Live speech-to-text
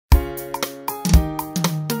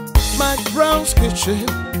McBrown's kitchen.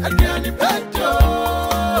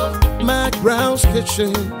 McBrown's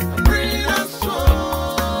kitchen.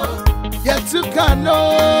 Yet to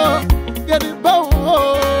cano, get it bow.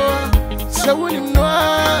 So when you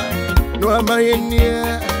know, no, I'm in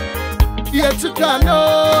here. Yet to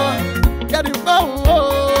cano, get it bow.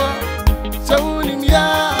 So when you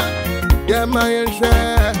know, yeah, my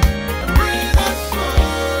share.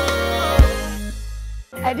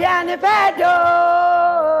 Adiane Pedo,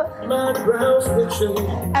 McBrown's kitchen.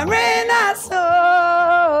 Arena so.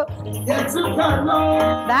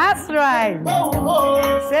 That's right.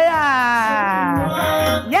 Say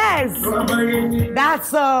yes.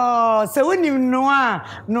 That's all. So when you know,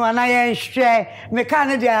 no, and I share, me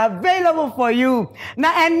Canada available for you.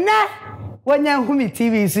 Now and now. When you humi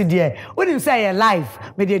TV is there, when you say live,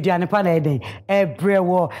 me dey Adiane pa na eden every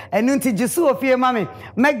war. And unti jesu ofie mami,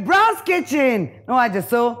 McBrown's kitchen. No, I just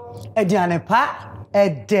so Adiane pa.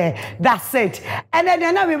 That's it. And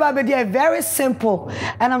then they're very simple.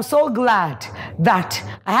 And I'm so glad that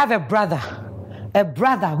I have a brother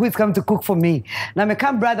who is coming to cook for me. Now, my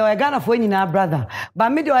brother, I got a brother. But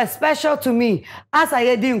me do is special to me. As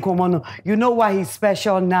I didn't come on, you know why he's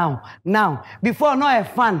special now. Now, before, not a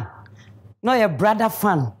fan, not a brother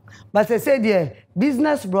fan. But I said, yeah,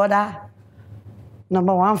 business brother,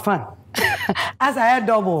 #1 fan. As I had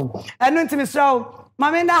double. And then to me, so.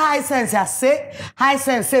 Mama na high sense I say high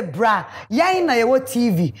sense say bra yan na yewo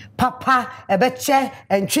TV papa ebeche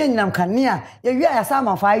entwe nyam kanea ye wi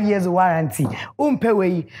asama 5 years warranty umpe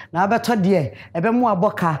we na abeto de ebe mu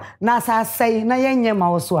aboka na asasai na yenye ma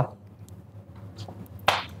wo so a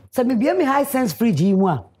se me bia me high sense fridge yi mu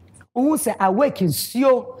a who say awake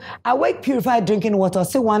nsuo awake purified drinking water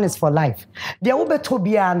say one is for life there wo beto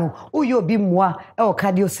bia no uyo obi moa e o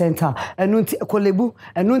cardio center enu nti kolebu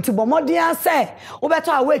enu nti bomodian say wo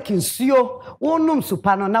beto awake nsuo wo num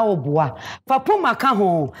supa no na wo boa papuma ka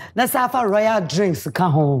ho na safa royal drinks ka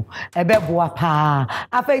ho ebe boa pa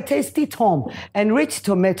afa tasty tom and rich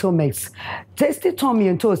tomato mix tasty tom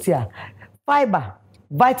yento sia fiber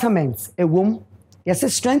vitamins ewom.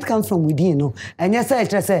 Yes, strength comes from within, no. And yes, I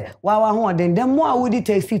just say, wow, then more would it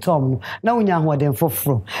tasty tom. Now we know what them for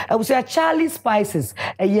from. I would say Charlie spices,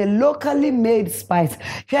 a ye locally made spice.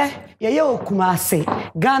 Yeah, yo kumase,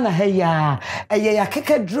 Ghana hey ya, a ye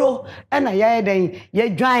keke draw, and a ya then ye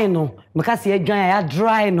dry no, because ye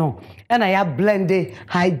dry no. And I have blended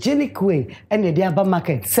hygienic way and the other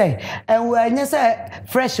market say and when you say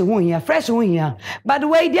fresh one here but the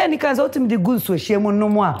way the can ultimately the goods so shame no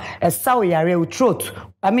more a sour real throat.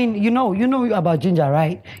 I mean you know about ginger,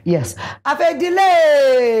 right? Yes. After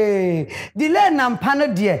delay nam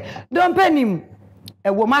pano dear don't pen him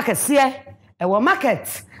a market see a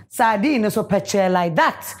market sardine so peche like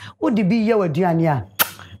that would be your diania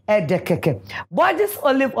a dekeke boy this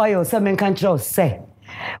olive oil seven countries say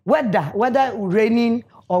whether raining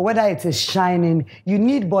or whether it is shining, you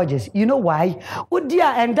need budgets. You know why?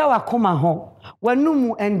 Udia enda wa koma ho,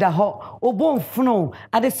 wanumu enda ho, obon funo.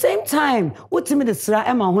 At the same time, utimi de sra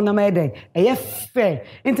ema ho na mede, eye fair.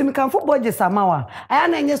 Intimi kan fo budgets amawa. Aya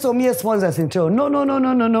na enye so me sponsors intro.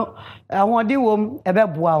 No. I want di wom ebe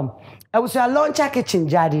boa. I was a launcher kitchen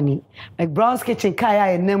jardini. McBrown's kitchen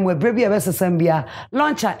kaya and name we baby sambia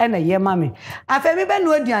launcher and a ye mammy. I feel me ben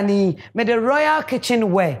wediani made the royal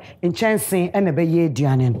kitchen way in chancing and a bay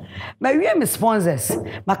dianin. My real sponsors.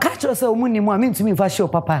 My catch was a money more mean to me for show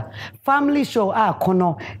papa. Family show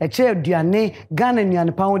kono a chair diane Ghana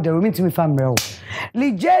and pound the room to me family.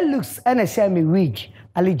 Lijay looks and a share me wig.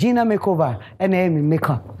 A Legina makeover and a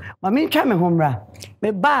makeup. My mean try me home ra.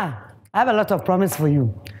 Me ba I have a lot of promise for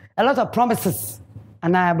you. A lot of promises.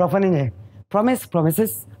 And I brought in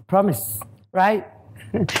promises, right?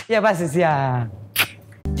 Yeah, but yeah.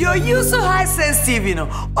 You're used to high sensitive, you know.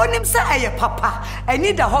 On him say papa, I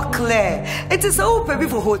need a hot clear. It is open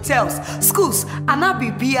for hotels, schools, and a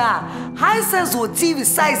BBR. High sense or TV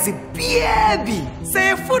size baby.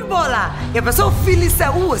 Say a footballer, you person feel is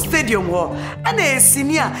a stadium war. And a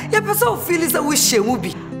senior, you person feel is a wish will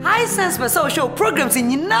be. High sense person show programs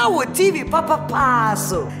in now TV papa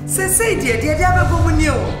paso. Say dear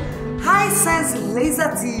High sense laser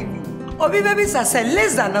TV. Obi baby say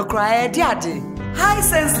laser no cry daddy. High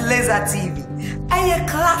sense laser TV. A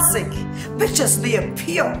classic. Pictures be a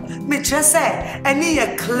pure. Me just say any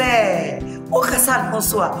a clear. Okasan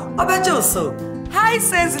Hoswa. Obejoso. High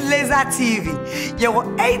sense laser TV. You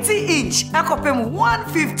 80-inch. Akopem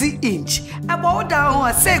 150-inch. About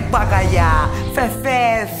down say bagaya.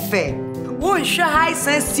 Fe. Won't show high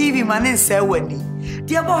sense TV man say weni.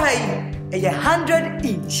 Dear boy, a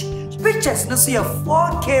 100-inch. Pictures no see a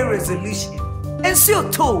 4K resolution.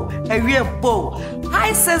 Ensio to a real bow.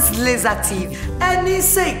 High sense laser TV. And he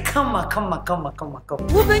say, come.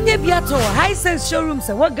 Wobenye biato high sense showroom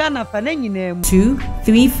say what Ghana fanenyi name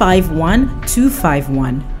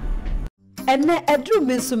 2351251. And na edru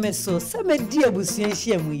meso se me di abusuan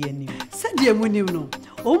hia mu yeni. Se die mu nim no.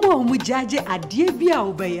 Omo judge ade bia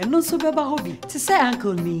obeye no so beba hobby. To say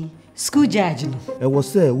uncle me school judge no. E was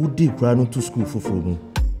say wo di kra no to school foforo mu.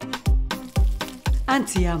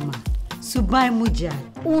 Auntie ama. Subai muja.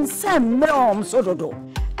 Unsa mom so dodo.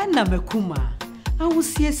 Enna mekuma.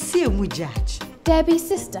 Awusie mu judge. Debbie's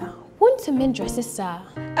sister. Want to mend your sister.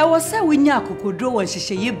 I was say we nya kokodo won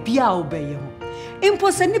hihye ye bia obeye ho.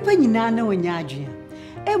 Impo se nipa nyina na wonya adwe.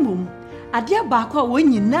 Emum ade baako a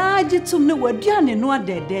wonyina agitum ne waduane no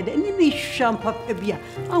adedede ni ni hwam papa bia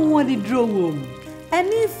awon draw wo mu.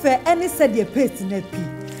 Any fe any said your paste na pi.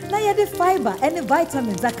 Na ye the fiber any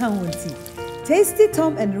vitamins aka wonti. Tasty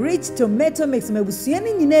Tom and Rich Tomato Mix mabusua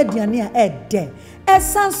ni nyina aduane a ede.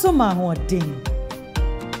 Esanso ma ho den.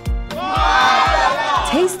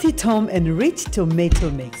 Tasty Tom and Rich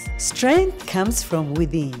Tomato Mix. Strength comes from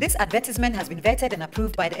within. This advertisement has been vetted and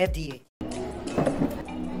approved by the FDA.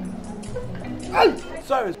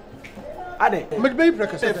 Sorry. Ade, me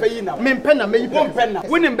prekese fe yi na. Me penna me yi penna.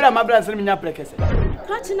 Woni mbra ma bra se me nya prekese.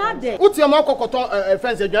 Kratina de. Uti am akokoto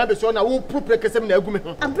fence adwan be so na wo pro prekese me na agu me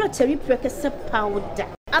ho. Abra cherry prekese powder.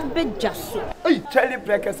 Abejaso. Ey, cherry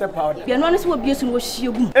prekese powder. Bia no ne se wo biesu no wo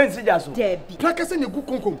hiegu. Ensi jaso. Debi. Prekese ne gu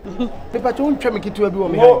konkom. Me pa cho ntwa me kitu abi wo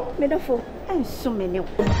me ha. Me dafo. Enso me ne.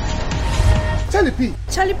 Cherry P.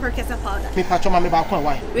 Cherry prekese powder. Me pa cho ma me ba ko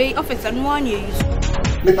why? We officer no one use.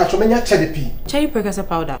 Me pa cho me nya cherry P. Cherry prekese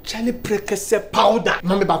powder. Cherry prekese powder.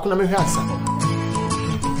 Ma me ba ko na me hwe asa.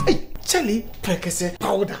 Ey, cherry prekese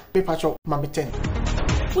powder. Me pa cho ma me 10.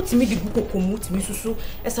 Utimi di gukokom utimi susu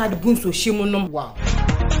esa de bunso hyiemu nom. Wow.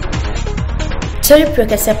 Cherry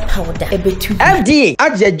prekese powder. Ebetu. FDA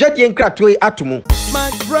aje jodi nkratoi atomo.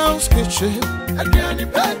 McBrown's kitchen. Adiani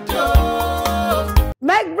pedo.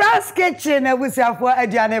 McBrown's kitchen abusafo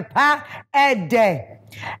aduane pa ede.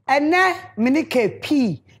 Ene mini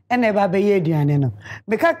KP ene ba be ye aduane no.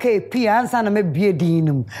 Meka KP ansa na me bie din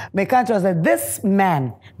no. Meka to say this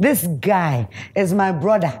man, this guy is my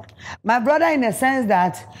brother. My brother in the sense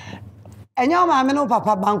that enyo ma me no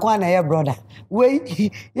papa banko na ye brother. We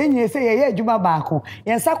yenye say ye adwuma baako.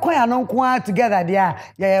 Yen sa kwan anonko together there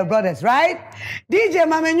ye brothers, right? DJ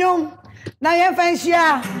Mamenyom na ye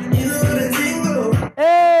fanshia.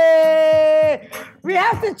 Hey, we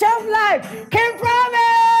have to chop life. King Promise.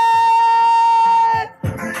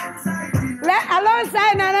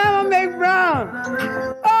 Alongside Nana McBrown.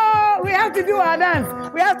 Oh, we have to do our dance.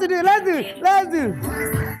 We have to do. Let's do.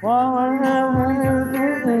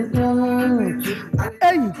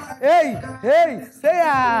 Hey, say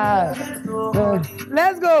ah.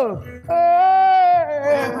 Let's go.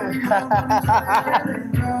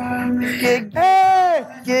 Hey.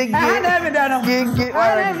 Let's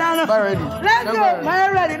go.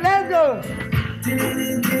 Ready. Let's go.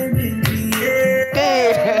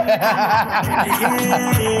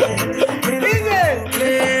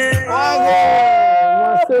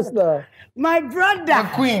 My sister. My brother. My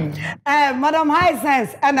queen. Madam High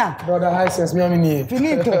Sense, Anna. Brother High Sense, me amini.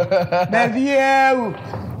 Finito. Baby. I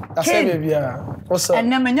say baby. What's up? And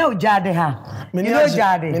na me no jade ha. You know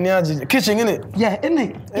jade. Me kitchen in it. Yeah, in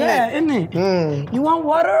it. You want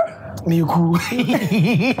water? Me cool.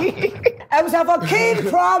 I was for King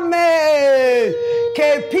Promise.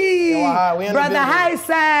 KP. Brother High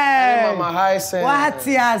Sense. Mama High Sense. What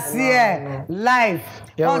you see? Life.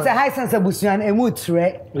 On the High Sense abusuan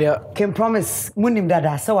emutre. Yeah. King Promise munim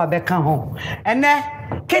dada so abeka ho. And then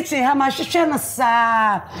kitchen ha ma hwehwe no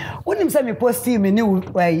sa. Wonim say me post me new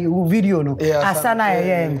video no. Asana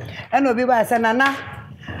ye. And obi ba asana na.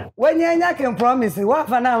 When you King Promise, what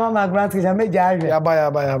for now mama grant is a major.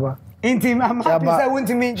 Yaba. Inti mama pisa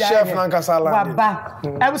wunti mi jare. Chef Nanka Sala.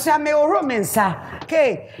 Waba. I was say me oro mensa.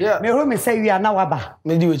 Okay. Me oro me say we are now waba.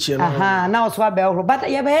 Me di wechi no. Aha, now so be oro but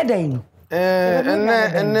ye be heading.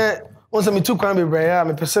 And once me too kwan bebre ya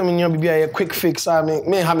me pese me nyo bibia ye quick fix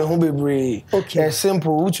me ha me ho bebre. Okay.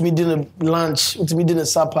 Simple, which me dinner lunch, which me dinner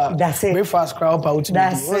supper. Breakfast crowd pa which me.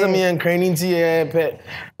 Once me en crane nti ye pe.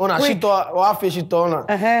 Ona shito wa fish shito na.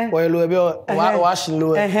 Wa lo be wa shi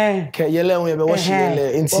lo. Ke yele won ye be wa shi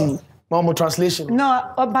yele nti. Mama translation.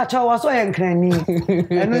 No, obacha was so en crane.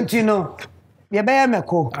 Enu nti no. Ye be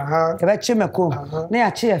meko. Ye be chi meko. Na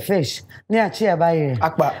ya chi fish. Na ya chi ba ye.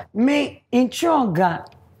 Akpa. Me in chonga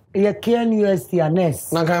ye Ken UST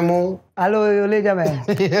anes. Na kan mo. Allo oleja me.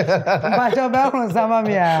 Bacha be ron sama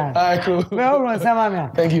mia. Cool. Be ron sama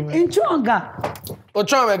mia. Thank you, man. In chonga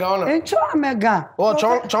Chon Mega. Oh,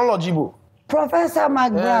 Chon Logibo. Professor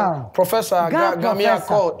McBrown. Professor Gamia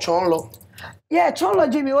called Chonlo. Yeah, Chonlo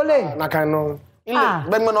Jimmy Ole. Nakano. Ita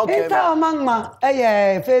mangma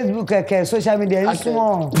Facebook social media is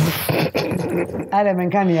small.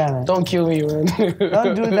 Don't kill me, man.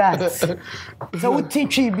 Don't do that. So we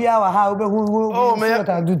teach you be our how what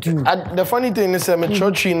I do too. The funny thing is me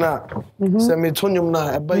church na say me tonium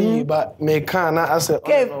na but me can na as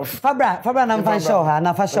okay, Fabra na fan show her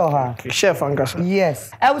na fa show her. Chef Ankasa. Yes.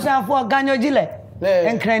 I was for Ganyo Jile.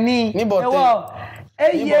 Enkrani.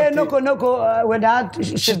 Noko without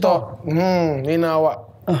shito. In our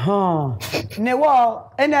ne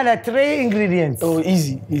wo any 3 ingredients. Oh,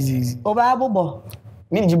 easy. Oba bobo.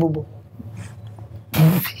 Mini jibobo.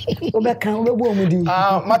 Oba kan obo omudi.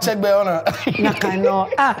 Ma check be ona. Na kan no.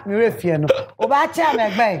 Me refie no. Oba cha me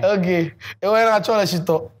gbe. Okay. E we na chola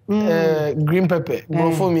shito. Green pepper.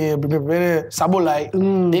 Brofo mi pepper sabolai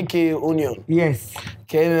aka onion. Yes.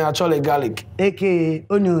 Ke na chola garlic aka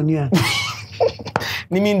onion.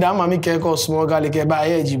 Ni mean that mama ke ko small garlic e ba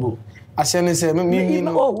ye jibo. Asiane say me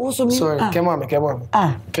no. Sorry, come on. Come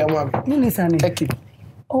on. You listen. Keki.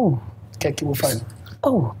 Oh. Keki will find.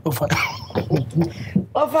 Oh. Fine.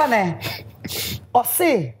 Fine. O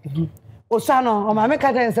say. O sano, o ma me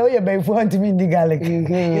ka ten say o ye ban fu anti me ndi garlic. You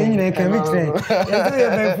know can me try. You ye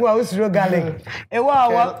ban fu a o siro garlic. E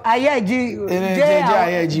wa ayaji.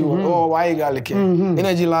 Ayaji. Oh, why garlic?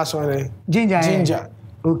 Energy last one. Ginger.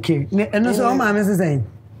 Okay. No so o ma me say.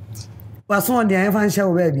 Was one the fan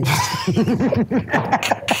show baby.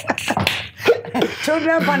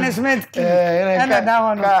 Children punishment. And that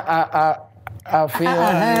one. I feel.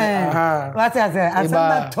 What I say? I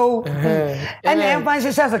said toe. And the fan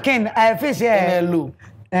show so king. I fish here. Low.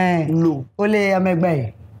 Ole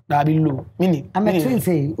amegbai. That be low. Mini. I'm a twin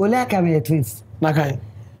say. Ole ka me twins. Nakai.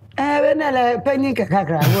 When penny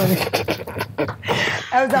kakra.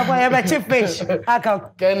 I was up for cheap fish.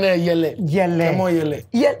 Aka. Can yelle. Come on yelle.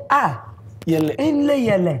 Yelle.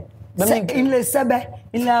 Inle sebe,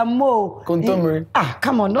 inle mo. Contemporary.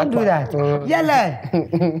 Come on, don't do that.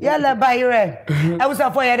 Yelle bayre. I was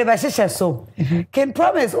for you the so. Can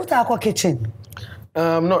promise what our kitchen?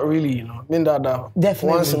 Not really, you know. Mean that definitely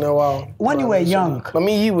once in a while. When you were young. I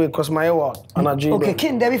mean you because my world and I dream. Okay,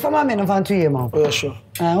 King, there be for my men of 2 years, man. Oh, sure.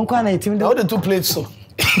 Uncle and team. How the 2 plates so.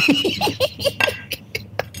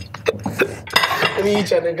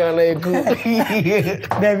 Each and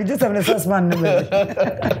David, just have the first man.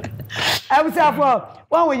 I would say for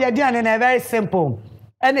one way you're doing and very simple.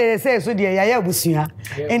 And they say so dear Yaya Busia.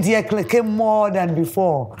 And you click more than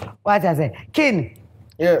before. What I say? King.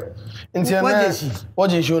 Yeah. What is she?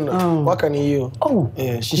 What can you? Oh,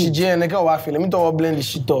 yeah. She and the wife. Let me to blend the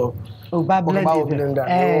shit up. Oh, blend that.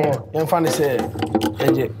 And funny say,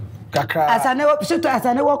 kakra. As I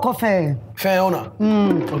never coffee. Fair owner.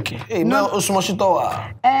 Okay. Hey, no, Osmo shito.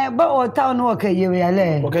 But town work you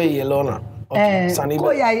yele. Okay, yellow. Sunny.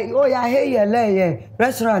 Oh yeah, hey yele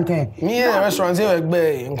restaurant. Me restaurant here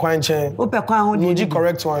be in Kwanche. Ope Kwan ho di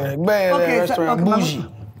correct one. Be restaurant bougie.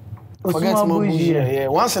 Forget small bougie. Yeah.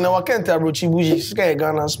 Once in a while can't abrochi bougie. Sky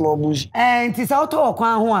Ghana small bougie. It is out of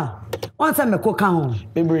Kwan ho. Once I make cook home.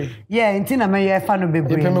 Bebre. Yeah, intina me ye fa no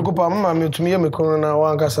bebre. Pe me kopa mama me tumi ye me kono na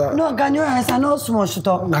wan kasa. No, ganyo asa no small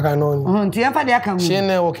shito. Na ka no. Nti ye fa de aka mu. She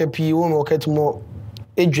na wo ke pi wo no ke tumo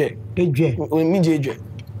edwe. Mi je edwe.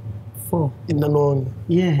 4. Ina no.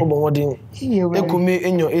 Yeah. Obo wodin. Ekumi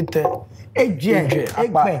enyo ete. Edwe.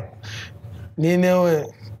 Ekpe. Ni ne we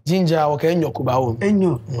ginger wo ke enyo kuba wo.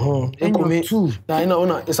 Enyo. Ekumi 2. Na ina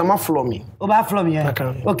ona isama flow me. Oba flow me.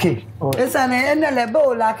 Okay. Esa na enele be o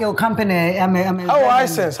like your company Oh,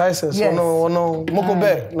 license. Yes. No. Moko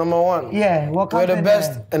be number 1. Yeah, we're the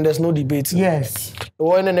best and there's no debate. Yes.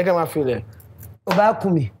 What in the name I feel there? Oba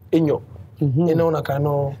kumi. Enyo. Eno na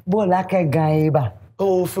kano. Bo like gaiba.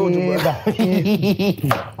 Oh, feel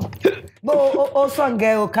Bo o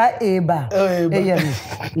songe o ka eba.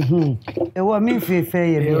 Eyemi. E wo mi fefe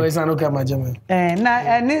ye. It's an okay majame.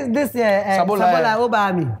 Na this sabola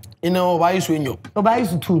oba mi. Ino oba isu enyo. Oba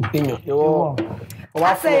isu 2. Enyo. Yo.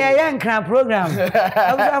 I say a young program.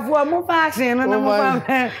 I was for more fashion and more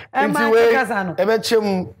fun. And my cousin. I bet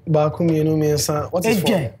you back me, you know me, son. What is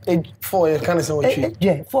 4? You can't say what you.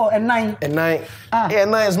 Yeah, 4 and 9. And 9. Yeah,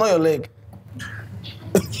 9 is not your leg.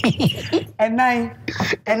 And 9.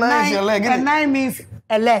 And 9 is your leg. And 9 means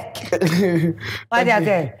a leg. What did I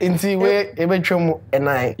say? Inti way, I bet you a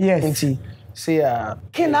 9. Yes. Inti. See,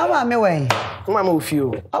 can I me way? Mama with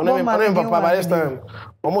you. I'm papa by this time.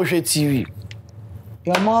 I'm going to TV.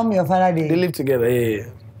 Your mom, your father, they live together, yeah.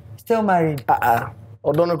 Still married?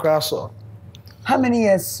 Or don't crash. How many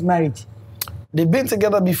years married? They've been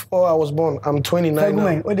together before I was born. I'm 29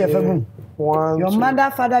 now. Your mother,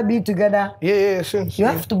 father be together? Yeah, sure. You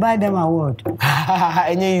have to buy them award.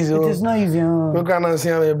 It is not easy. You can't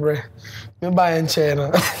see me, me buy in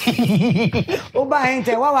China. Oh, buy in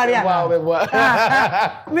China. What are you?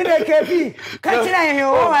 Me the KP. Catch it here.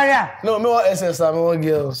 What are you? No, me want SS, me want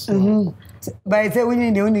girls. But it's when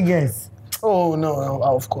you the only girls. Oh no,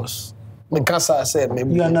 of course. Because I said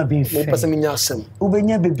maybe you are not being fair. Maybe me nyasem.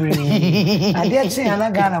 Ubenya bebre. I did say ana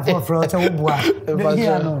Ghana for front ubua.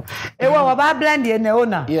 E wa ba blend e na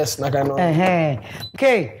ona. Yes, na ka no. Okay.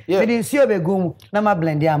 Me din sio begum na ma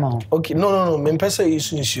blend ya ma. Okay, no. Me pese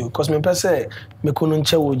isu because me pese me kono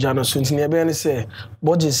nche wo ja no so ntini e be ne say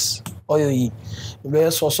Borges oil yi be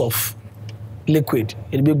source of liquid.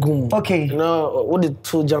 It'll be gum. Okay. You know, what the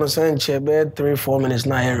two Jonathan Chebe 3-4 minutes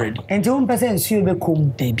now ready. And 2% sure be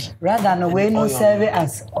come baby. Rather than way no serve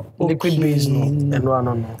as liquid base no. And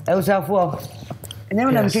no. I was for. And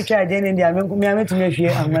then I'm teacher again in the I'm to make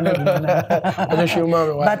sure I'm gonna.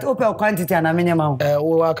 But open quantity and minimum. We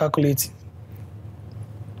will calculate.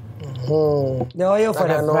 The oil for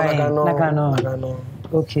the frying.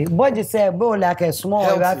 Okay. But you say bowl like a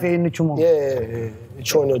small raffle in the chumo. Yeah.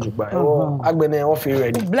 Chonyo Dubai. Agbene o fi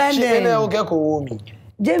ready. Blending. She na o ke ko wo mi.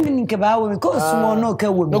 Jemi nke ba wo mi ko small no ke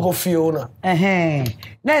wo mi. No go fi o na.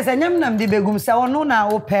 Na say nyam nam de begum sa wono na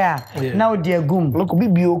wo pe a na o de agum. No ko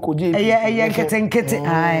bibi o ko je. Eye nkete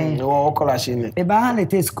ai. O kola she ni. E ba ha na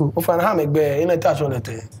tesco. O fa na ha megbe, ina ta so na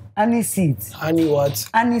te. Honey seeds. Honey what?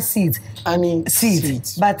 Honey seeds. Honey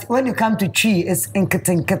seeds. But when you come to tree, it's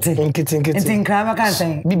nkete. Nkete. It's in crama can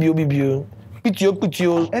say. Bibio.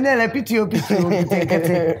 Pitio. And then pitio.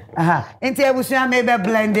 Aha. Enti ebusia me be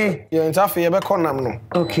blend it. Yeah, enti afi e be konam no.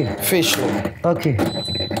 Okay. Fish no. Okay.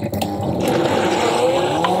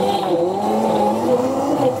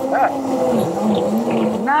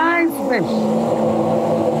 Nice fish.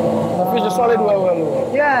 The fish is solid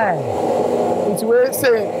well. Yeah. It's we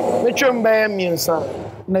say me twem be miensa.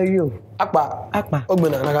 No you. Akpa.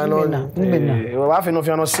 Ogbena na no. Ogbena. We have no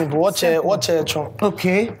fi no simple. Watch chon.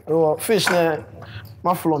 Okay. Fish na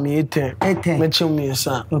ma flow me 10. Me chim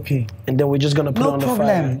miensa. Okay. And then we're just going to put on the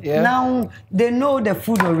fire. Yeah. Now they know the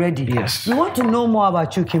food already. Yes. We want to know more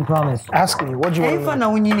about you, King Promise. Ask me. What do you want? If I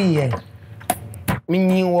know you need here. Me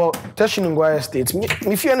new Teshinungwa State.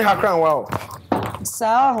 Me fear any hakran wow. So.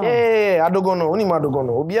 Yeah, adogono. Oni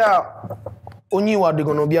madogono. Obia onyi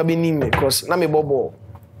wadogono obia be nime because na me bobo.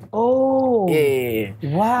 Oh. Yeah.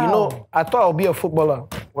 Wow. You know, I thought I'd be a footballer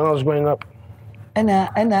when I was growing up. And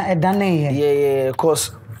done here. Yeah,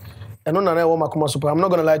 because I'm not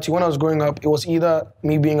gonna lie to you. When I was growing up, it was either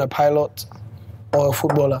me being a pilot or a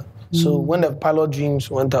footballer. So when the pilot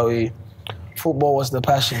dreams went away, football was the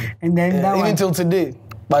passion. And then even till today.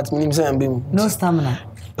 But no stamina.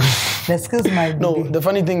 The skills might be. No, the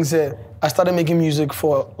funny thing is, I started making music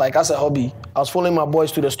for as a hobby. I was following my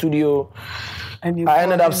boys to the studio. And I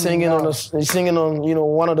ended up singing on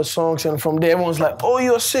one of the songs, and from there everyone's like, "Oh,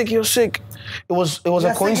 you're sick." It was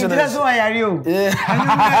a coincidence. That's why are you? Yeah.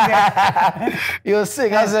 You're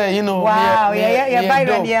sick. I said, Wow.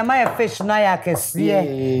 Yeah. My fish now I can see. Yeah.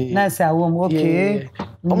 Nice okay.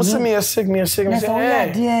 I'm saying me a sick. I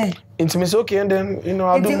said, yeah. Intimacy okay, and then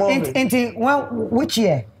I'll do more. Which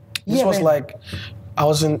year? This was I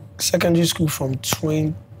was in secondary school from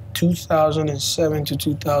 2007 to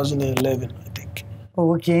 2011.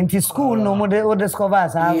 Oh, okay. Into school, no more discover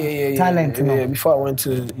as talent. Yeah. Before I went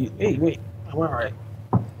to, wait, am I right?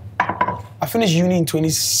 I finished uni in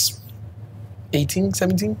 2018,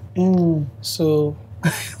 17. So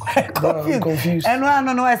I'm confused. And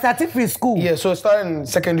no, I started free school. Yeah, so I started in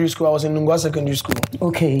secondary school. I was in Nungwa Secondary School.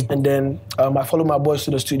 Okay. And then I followed my boys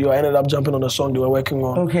to the studio. I ended up jumping on the song they were working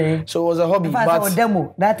on. Okay. So it was a hobby. But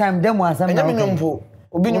demo. That time demo was something.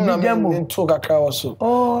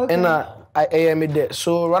 Oh, okay. And I made that.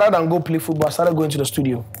 So rather than go play football, I started going to the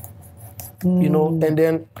studio. And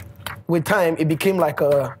then with time, it became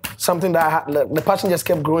something that I had, the passion just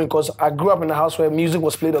kept growing because I grew up in a house where music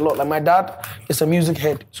was played a lot. Like my dad is a music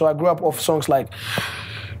head. So I grew up off songs like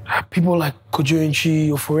people like Kojo Inchi,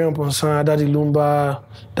 Euphoria Ponsan, Daddy Lumba,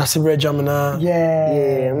 Dasibre Jamina.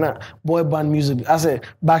 Yeah. Boy band music. I said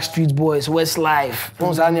Backstreet Boys, Westlife,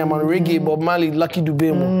 reggae, Bob Marley, Lucky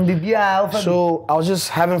Dube. So I was just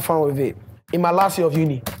having fun with it. In my last year of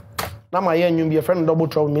uni, now my year you be a friend of Double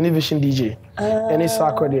Trouble, Mini Vision DJ. And it's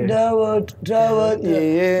sacred there. Double.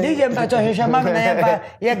 Yeah. DJ Pacho Hishamam,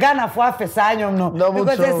 you're Ghana for no.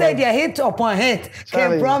 Because they said they hit upon hit.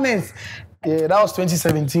 Can't promise. Yeah, that was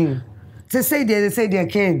 2017. They say they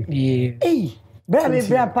came. Yeah. Hey, Baby,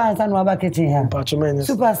 pants and rubber kitchen here.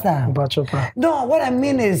 Superstar. No, what I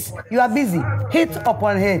mean is, you are busy. Hit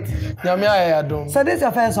upon hit. Yeah, I don't. So this is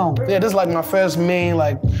your first song? Yeah, this is like my first main,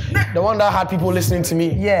 like, the one that had people listening to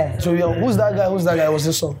me. Yeah. So, who's that guy? Who's that guy? What's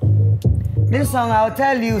this song? This song, I'll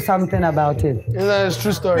tell you something about it. It's a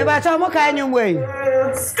true story. Let's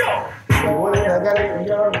go.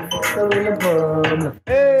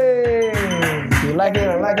 Hey. You like it,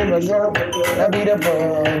 I like it, but girl, that be the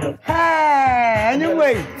problem. Hey,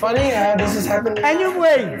 anyway. Funny how this is happening.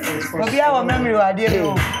 Anyway. But we have a memory, I didn't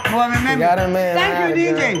know. Thank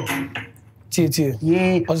you, DJ. Titi.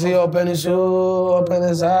 Yeah. I see open the show, open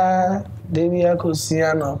the side. Baby, I could see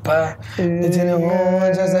an upper. It's in the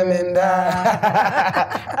home, just a menda.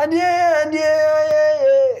 And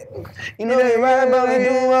you know, they right about to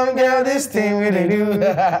do one girl, this thing we do.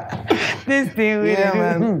 This thing we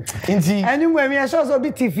do. Anyway, me I saw so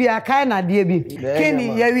bit TV, I kind of dear be.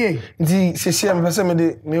 Kenny, yeah. The CCM, I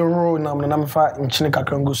said, me roll now, and I'm fat in Chinica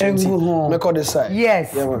Congo. Make all this side.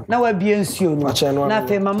 Yes. Now we're being soon.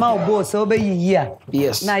 Nothing, my mouth boss, so be here.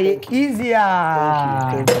 Yes. Now easier.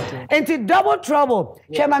 And double trouble.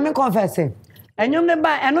 Share my confessing. And you remember,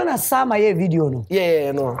 I know that some video no.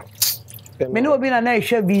 Yeah, no. Me no be na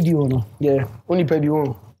share video no. Yeah. Only pay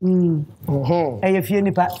you. If you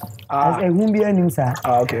nipa. As a who be anim sir.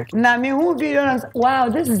 Okay. Na me who video wow,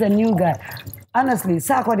 this is a new guy. Honestly,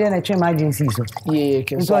 Sako dey na train agency so. Yeah,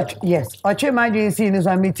 can so. Yes. Or train agency is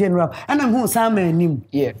a meeting room. And I'm who some anim.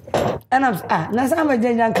 Yeah. And I'm na some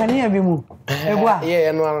jenjan kan here be mu.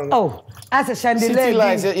 Yeah, no. Oh, as a chandelier. City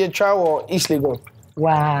lights, you travel Eastleigh go.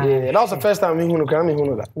 Wow. Yeah, that was the first time me who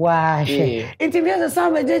that. Wow. Yeah. It is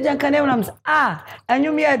some jenjan kan here when I'm and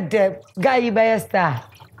you me a guy by star.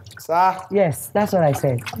 Sir? Yes, that's what I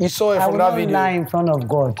said. You saw it from that video? I will not lie in front of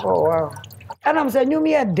God. Oh, wow. And I'm saying, you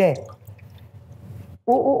me a day.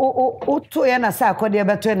 To yana sa ko de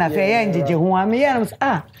beto na fe yan jeje hu am yan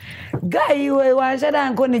guy you wan say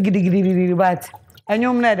dan ko ni gidi but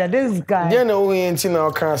anyum na that this guy dey na we enti na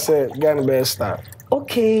o kan say guy no be star.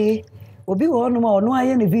 Okay, obi wo no ma ono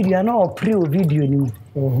aye na video na o pre o video ni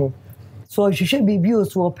so you should be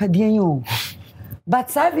so opadian you but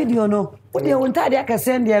that video no what they want to aka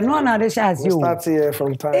send there no na dey chance you start here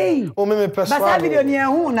from time o me personal but that video ni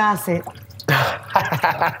hu na say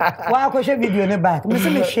why ko share video ne back me say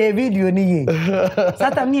me share video ni ye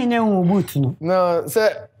sata me nya hu boot no say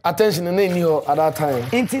attention na ni ho at that time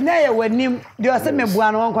inti na ye wanim dey say me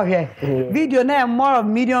bua no won ko hwe video na more of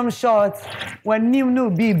medium short wanim no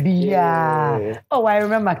bibia oh I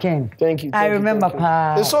remember Ken. Thank you. I remember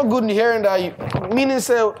pa it's so good hearing that you meaning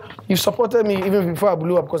say you supported me even before I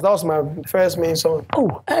blew up because that was my first main song.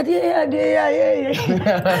 Oh yeah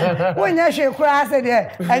when you share cry say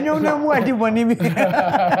there and you know more di money.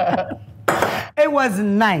 It was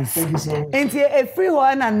nice. Thank you so much. And a free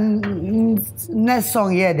one and next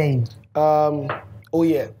song here then. Oh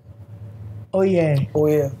yeah.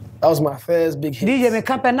 That was my first big hit. DJ me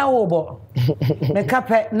kape na wobo. Me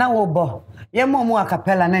kape na wobo. Ye mo a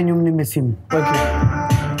cappella na nyum ni mesim. Okay.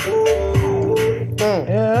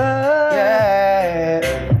 Yeah.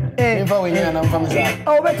 Info we here na from side.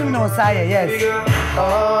 Oh, better no say yes.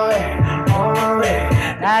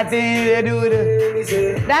 Nothing they do.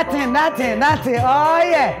 Nothing. Oh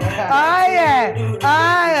yeah.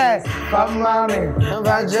 From mommy,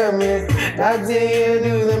 about Jimmy. Nothing you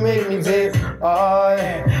do that make me say, oh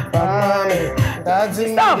yeah. From mommy,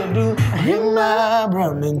 nothing you do. In my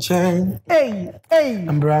Brahmin chain. Hey.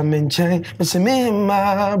 I'm Brahmin chain. Listen me in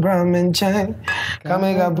my Brahmin chain. Come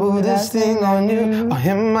make I put this thing on you. Oh,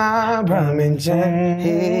 in my Brahmin chain.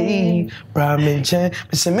 Hey, Brahmin chain.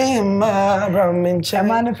 Listen me in my Brahmin chain.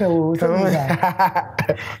 Emane pewo.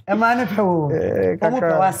 Emane pewo. Omo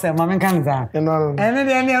pewo asem, mama kan za. No. Ene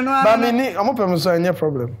de ene no. But me ni, omo pewo so any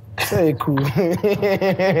problem. Say cool.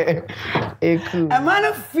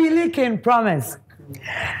 Emane feeling can promise.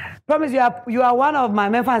 Promise you are one of my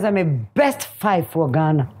members. I'm a best 5 for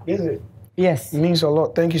Ghana. Is it? Yes. It means a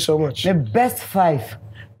lot. Thank you so much. The best 5.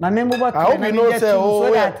 My member what I hope you know say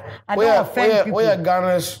so that I don't offend people. We are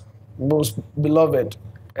Ghana's most beloved.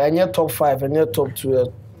 And your top 5 and your top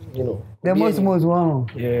 2, you know. The most one.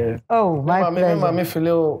 Yeah. Oh, my pleasure. Me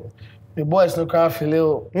feel the boys no cry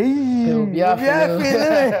feel. You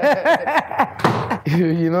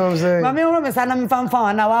know what I'm saying? Mami ro me sana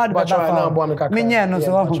mfamfa na wa de baba. Me nya no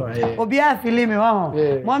so ho. Obi a feel me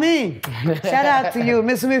ho. Mommy, shout out to you.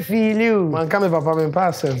 Miss me feel you. Man come papa me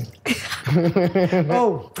pass.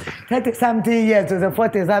 Oh, 30 something years to the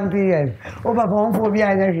 40 something years. Oh papa on for be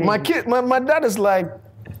my dad is like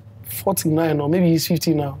 49 or maybe he's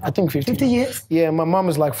 50 now. I think 50. 50 years? Yeah, my mom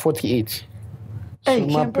is like 48. So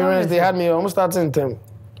my parents, they had me almost starting them.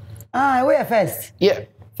 Ah, we are first? Yeah.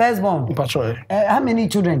 Firstborn? Patrol. How many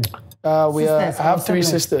children? I have 3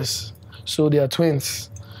 sisters. So they are twins.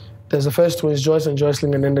 There's the first twins, Joyce and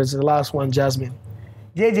Joycelyn, and then there's the last one, Jasmine.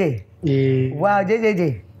 JJ? Yeah. Wow,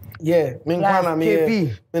 JJ. Yeah. Minkwana,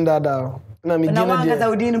 me. Mindada. Na me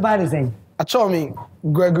dinner. I told me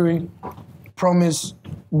Gregory, Promise,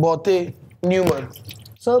 Bote, Newman.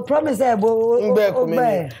 So Promise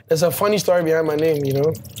there's a funny story behind my name, you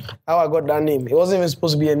know. How I got that name. It wasn't even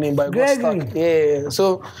supposed to be a name, but it got stuck. Yeah.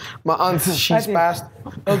 So my aunt, she's passed.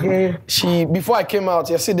 Okay. Before I came out,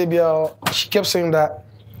 she kept saying that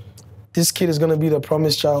this kid is gonna be the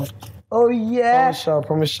promised child. Oh yeah.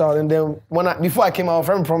 Promised child. And then before I came out, a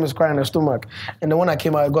friend promised crying in her stomach. And then when I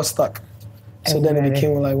came out, it got stuck. So then it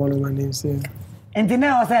became like one of my names. Yeah. And then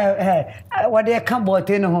I was like, what they come about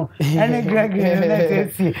in home. And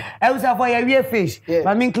Gregory, I was for your fish.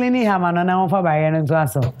 But me cleaning him and I want for buy and so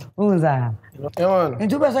on. Who's that? And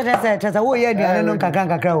 2 person said, oh, yeah, I don't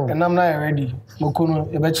know. And I'm not ready.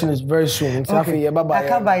 Mokuno, your betting is very soon. Okay. I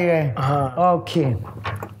can't buy it. Okay.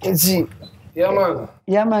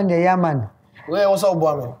 Yeah, man. Where was our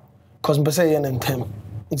woman? Because I'm saying in 10.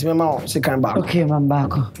 It's my mom. She came back. Okay, I'm back.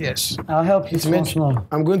 Yes. I'll help you small.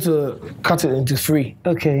 I'm going to cut it into 3.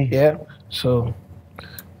 Okay. Yeah. So.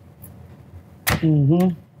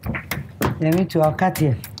 Let me too. I'll cut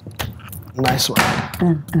it. Nice one.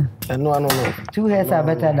 No. 2 hairs are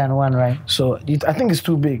better than 1, right? So I think it's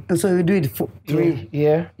too big. So we do it 3.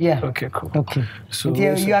 Yeah. Yeah. Okay. Cool. Okay. So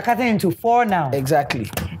you are cutting into 4 now. Exactly.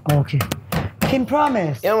 Okay. Can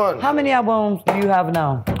Promise? Yeah, man. How many albums do you have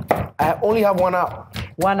now? I only have 1 out.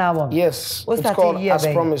 1 album? Yes. What's it's that called year, As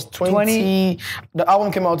Promised. 20. The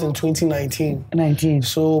album came out in 2019. 19.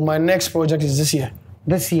 So my next project is this year.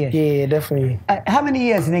 This year? Yeah, definitely. How many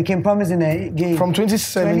years did Can Promise in the game? From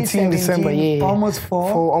 2017 December, yeah. Almost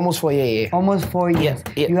 4? Almost 4, yeah. Almost 4 years.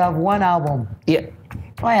 Yeah. You have 1 album? Yeah.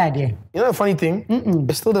 Why are they? You know the funny thing?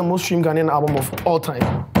 It's still the most streamed Ghanaian album of all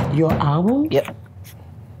time. Your album? Yep.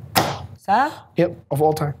 Sir? Yep, of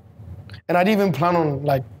all time. And I didn't even plan on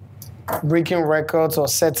like breaking records or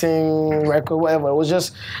setting record, whatever. It was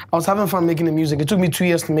just, I was having fun making the music. It took me 2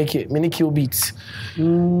 years to make it, many kill beats,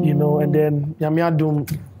 you know, and then Yamia Doom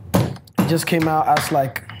just came out as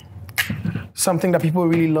like something that people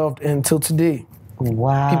really loved until today.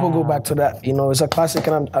 Wow. People go back to that, you know, it's a classic,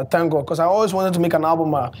 and I thank God, because I always wanted to make an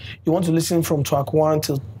album you want to listen from track 1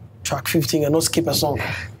 till track 15 and not skip a song.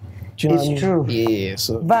 Do you know what I mean? True. Yeah,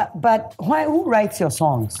 so. But who writes your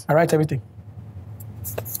songs? I write everything.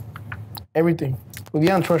 Everything. With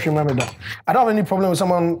Young Trust, remember that. I don't have any problem with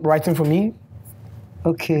someone writing for me.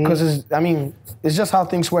 Okay. Because it's just how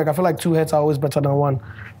things work. I feel like 2 heads are always better than 1.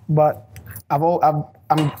 But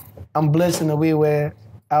I'm blessed in a way where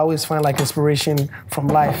I always find like inspiration from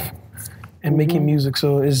life and making music.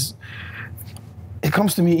 So it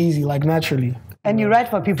comes to me easy, like naturally. And you write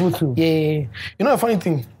for people too? Yeah. You know the funny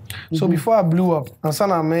thing? So before I blew up,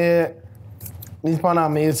 I made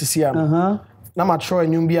to see now I'm Troy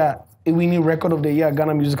Nyumbia. We need record of the year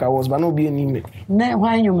Ghana Music Awards, but no be an email.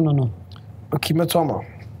 Why no? Okay,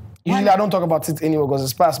 usually I don't talk about it anyway because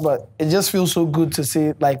it's past, but it just feels so good to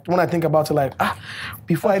say, like, when I think about it, like,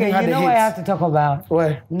 before I even had the hits. You know what I have to talk about?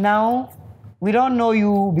 What? Now, we don't know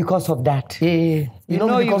you because of that. Yeah. You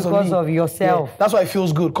know you because of yourself. Yeah. That's why it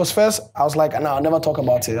feels good, because first, I was like, no, I'll never talk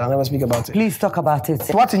about it. I'll never speak about it. Please talk about it.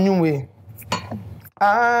 What a new way.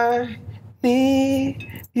 I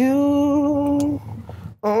need you.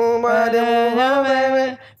 Oh my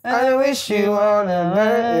baby, I wish you on a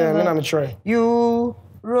man. Yeah, then I'm trying. You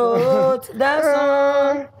wrote that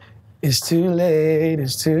song. It's too late.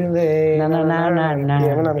 No. Yeah,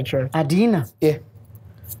 when I'm trying. Adina. Yeah.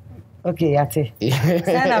 Okay, yate.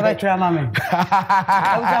 Send a better mama.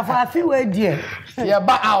 I feel we're dear. Yeah,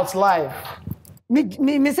 back out live.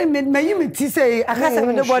 Me say me you say I can't say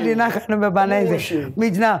nobody na can be banana.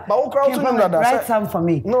 Me now. But what crowd to know that? Write some for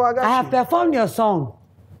me. No, I got you. I have performed your song.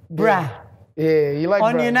 Bra. Yeah, you like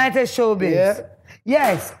on Bra. United Showbiz. Yeah.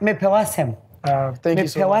 Yes, me pewasem. Thank you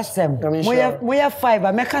so much. We have 5,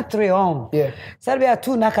 I make 3 on. Yeah. So we are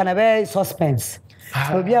 2 na can be suspense.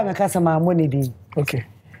 So we are make some money di. Okay.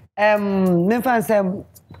 Me fan say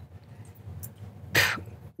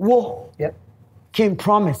wo. Yep. Can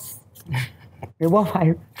Promise. We 1,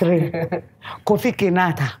 5, 3. Kofi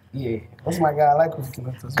Kinata. Yeah. That's my guy. I like Kofi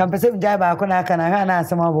Kinata. Can person jaba akona kana na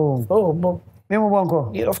sama bo. Oh, bo. Memo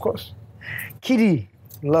bonko. Yeah, of course. Kidi.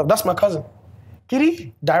 Love. That's my cousin.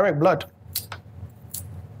 Kidi? Direct blood.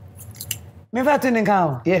 Me fa tuning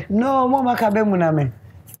count. Yeah. No, mama ka be mu na me.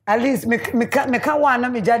 At least me can't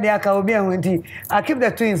want me jadi aka obi ehunti. I keep the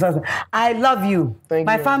twins. I love you.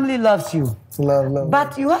 My family loves you. Love.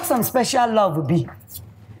 But you have some special love, B.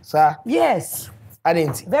 Sir? Yes. I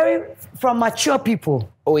didn't. Very from mature people.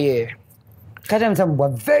 Oh yeah.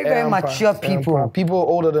 Very mature people. People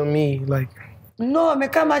older than me, like. No, me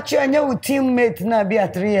come mature and your teammate na be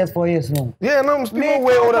at 3 years, 4 years no. Yeah, no, people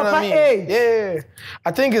way older than me. Age. Yeah.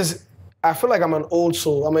 I feel like I'm an old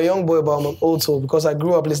soul. I'm a young boy, but I'm an old soul because I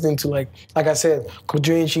grew up listening to like I said,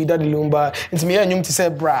 Kudrenchi, Daddy Lumba. It's me and you to say,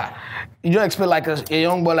 brah. You don't expect like a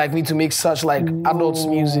young boy like me to make such like adults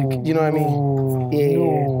music. You know what I mean? Yeah.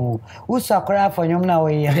 No. Who's Sakura for you now?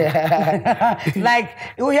 Like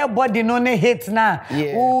you hear body no hits now.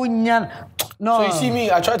 Yeah. No. So you see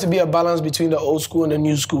me, I try to be a balance between the old school and the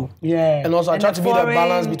new school. Yeah. And also I try to be the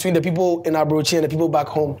balance between the people in Abrochi and the people back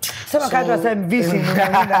home. Some kind of vision.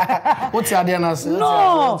 What's your idea now?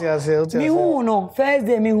 No. Me who no. First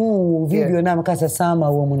day me who video na makasa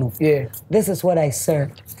sama woman. Yeah. This is what I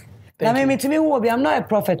serve. Now me to me who be I'm not a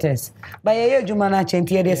prophetess. But yeah juma na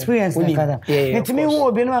chenti the experience na kada. Me to me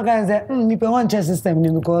who be no can say me pe one chess system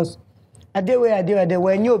because I did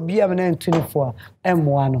when you be a 24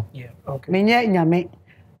 M1. Yeah, okay. Me nyame.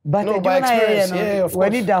 But no, by experience, yeah, of course.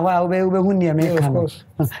 When it that while we near me. Of course.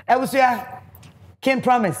 I was King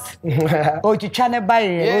Promise. Oh, to channel by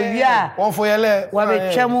yeah. One for your leg. What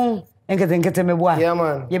a chamu and get me boy. Yeah,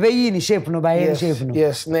 man. You be in shape no by any shape. No.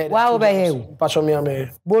 Yes, wow, by him. Pacho me ame.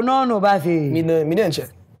 Bono no bafi. Me denche.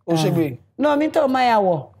 O shegbe. No, me to my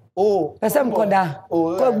awo. Oh. Person koda.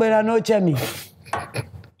 Ko gbe no chemi.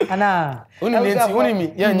 Ana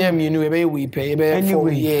unimi ya me nu ebe we pay ebe for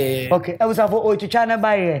yeah. Okay, I was for otwitwa na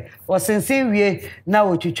baye o sensen wie na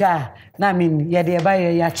otwitwa na mean ye de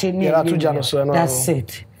baye ya che ni that's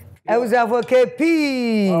it. I was for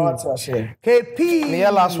KP. Oh, what's that say? KP. Me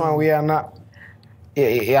last one we are not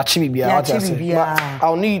yeah chibibia what I say.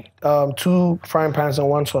 I'll need 2 frying pans and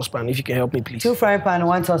 1 saucepan if you can help me please. 2 frying pan and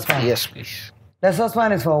 1 saucepan. Yes please. The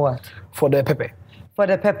saucepan is for what? For the pepper. For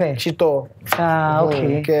the pepper. Chito.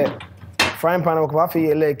 Okay. Frying pan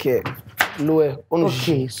okay,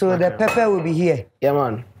 so the pepper will be here. Yeah,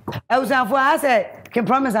 man. I said, can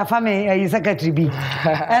promise a family secretary be.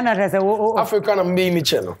 And I said, African and me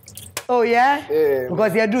channel. Oh yeah? Yeah.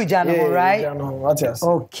 Because you do Jano, right?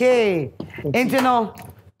 Okay. And you know,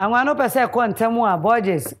 I'm going to say more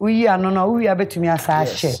budgets. We are bet to me as a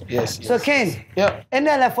share. Yes. So Ken, yeah. And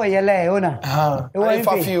then for your lay, owner. If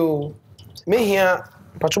I feel me here,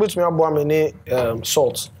 patrol me aboa me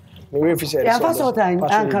salt. Me we fi say salt. Yeah, salt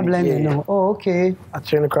and can blend it no. Oh, okay. I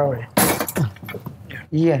turn the car.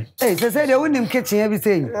 Yeah. Hey, so say the unim kitchen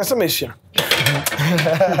everything. That's a mission.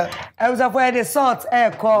 I was afraid the salt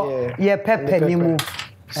call yeah pepper nimu.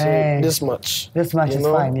 So this much. This much is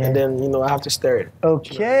fine, yeah. And then I have to stir it.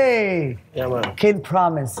 Okay. Yeah, man. King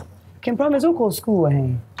Promise who call school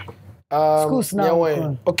schools now.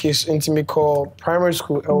 Yeah, okay, so into me call primary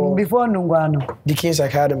school. Before Nungwano. The King's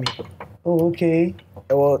Academy. Oh, okay.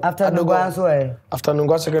 After Nungwano. After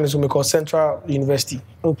Nungwano Secondary School, we call Central University.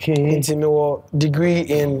 Okay. Into me degree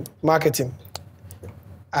in marketing.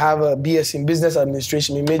 I have a BS in business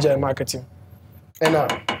administration, a major in marketing. And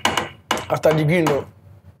after degree,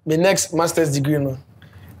 my next master's degree,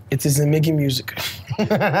 it is in making music.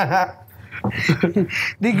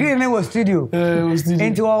 Degree in was studio.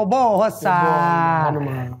 Into our ball, what's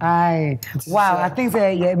aye. Wow, I think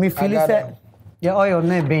that yeah, me feel it. Yeah, oil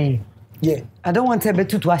no be. Yeah. I don't want to be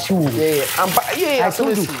too wash you. Yeah. I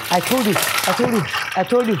told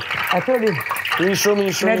you. You show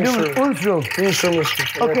me.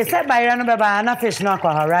 Okay, set by run baba na fish no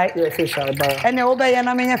kwa, right? Yeah, fish are ba. And you obey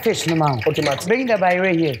na me fish no ma. Okay, Matt. Bring the by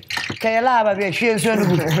right here. Kayala ba be hwe nso no.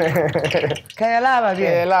 Kayala ba.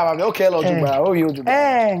 Okay, Lord Juba. Oh, you do.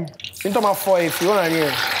 Into my 4 if you want to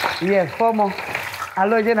hear. Yeah, 4 more.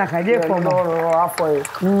 Allo je na kaje 4 more. No, 4.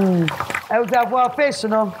 I was for fish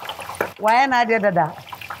no. Why na dey dada?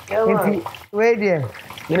 Wait there.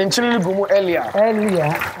 You didn't chill go earlier.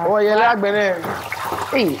 Oh, you like bene.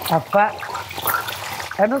 Hey, apa.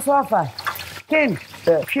 Eno so afa. Ken,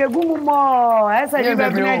 shegumu mo. Esa you be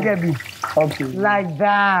gabi. Okay. Like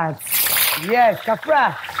that. Yes,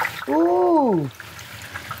 Capra. Ooh.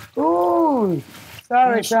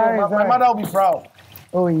 Sorry. My mother will be proud.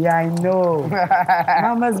 Oh yeah, I know.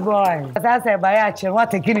 Mama's boy. That's a bayache.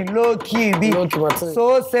 What taking it low key, be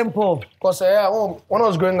so simple. Cause when I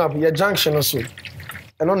was growing up, your junction also.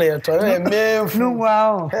 And on the toilet, no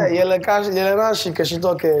wow. Yellow cash, yellow she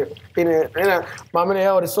talk in a mamma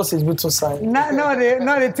the sausage bit to side. No,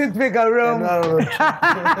 the toothpick room.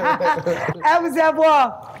 I was there,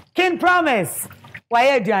 King Promise. Why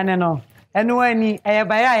are you no? And when he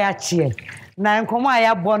ya chie. Na nkomo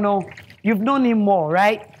ya bono, you've known him more,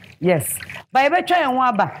 right? Yes. But you try and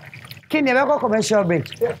waba. Can you ever commercial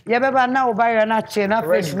break? You ever now buy na chain, na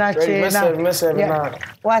fresh na chain.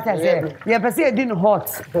 What I say? You ever see it didn't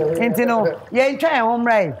hot. And you know, you try and home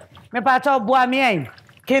right. Me pato boa me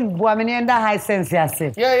Ken boa me and high sense ya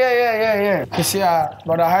say. Yeah. Cause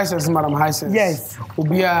but the high sense, madam high sense. Yes.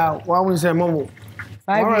 Ubia, what we say, Momo.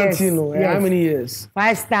 5 years. Yes. How many years?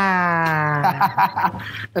 5 star.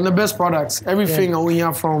 And the best products. Everything we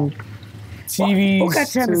have from TVs. Okay,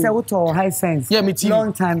 tell me, say what to high sense. Yeah, me TV.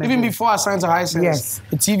 Long time ago. Even before I signed to high sense. Yes.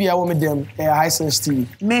 The TV I want with them, high sense TV.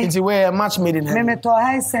 It's where a match made in heaven. Me to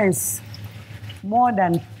high sense more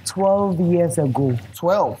than 12 years ago.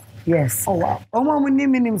 12. Yes. Oh wow. Omo mu ni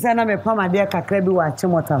minim say na me pama de kakra bi wa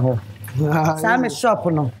chemota ho. Sa me shop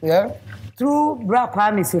no. Yeah. Through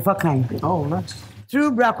Brakwa Sefa Kan. Oh, nice.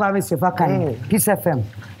 Through Brakwa Sefa Kan. Peace FM.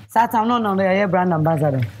 Satan no your brand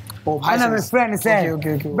ambassador. Oh, high sense. And my friend say,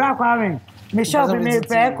 okay. Brakwa me shop me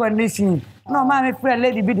air condition. No, my friend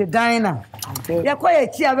lady be the diner. Okay. Ya kwa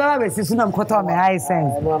chi ababa be sisu na mkoto me high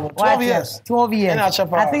sense. 12 years. 12 years.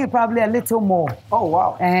 I think probably a little more. Oh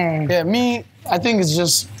wow. Yeah, me I think it's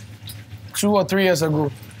just 2 or 3 years ago.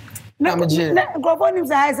 No, go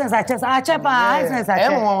high sense I check. High sense I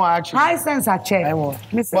check. High sense I check.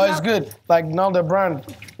 But it's good. Like now the brand,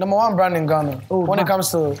 number 1 brand in Ghana. When it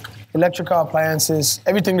comes to electrical appliances,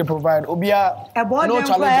 everything they provide. Obia, no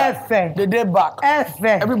challenger. They did back.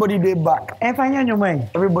 Everybody did back.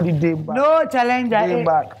 Everybody did back. No challenger.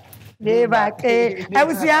 They back. I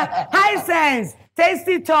was here. High sense.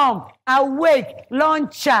 Tasty Tom, Awake,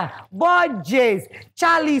 Launcher, Bodges,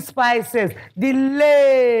 Charlie Spices,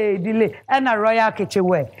 Delay, and a Royal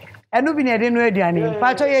Kitchenware. And no be near the radio.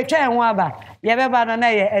 Pato ye try and waba. You ever been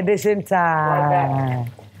at the same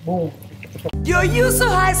time. You're used to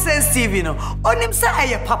high sense TV, no? On him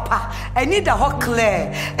say, papa, I need a hot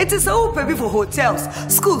clear. It is open for hotels,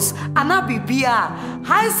 schools, and a BBR.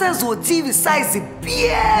 High sense with TV size,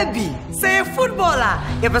 baby. Say a footballer,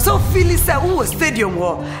 you person feel is a stadium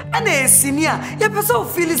war, and a senior, you person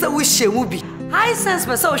feel is a wish will be. High sense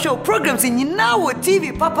person show programs in now with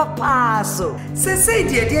TV, papa paso. Say,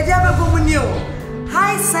 dear,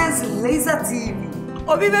 High sense laser TV.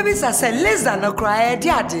 Obi baby say laser no cry,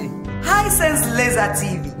 daddy. High sense laser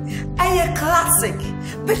TV. A classic.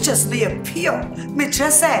 Pictures near pure. Me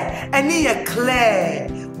say, and near clear.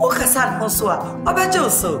 Okasan Hoswa.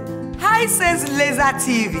 Obejoso. High sense laser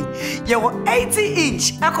TV. You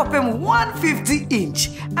 80-inch. I compare 150-inch.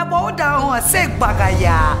 About down say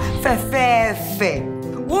bagaya. Fe.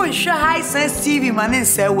 Won't show high sense TV man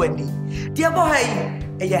say when. Dear boy,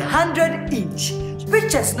 a 100-inch.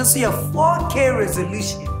 Pictures no see a 4K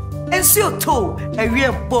resolution. And so too, a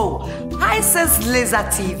real bow, high sense laser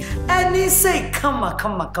TV. And he say, come.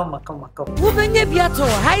 Woman Yabiato,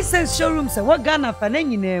 high sense showrooms and what Ghana for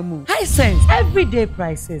name. High sense, everyday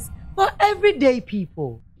prices for everyday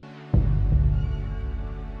people.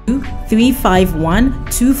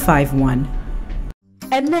 351-251.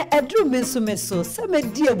 And na edru meso some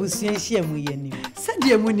dear busian share mu yeni. Said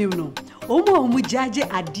dear munim no. Omo jaje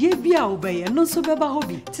adie bia obeye no so beba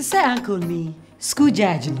hobby. To say uncle me. School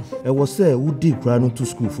judge no. E was say who did cry no to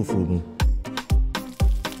school foforo no.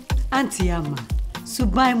 Auntie Ama,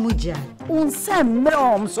 subai muja. Unsa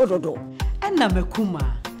mom so dodo. And na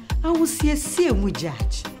mekuma. I will see muja.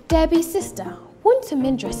 Debbie sister, want to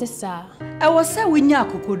mendra sister. I was say we nya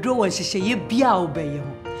kokodro won hihye ye bia obeye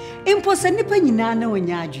ho. Impo se nipa nyina na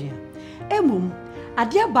wonya adwen. Emum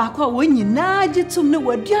ade baako a wonyina agitum ne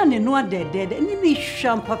waduane no adedede ni ne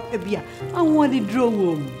hwam papa bia anwo de dro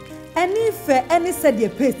wo mu. Any fair, any said your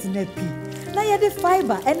paste in a pea. Now you the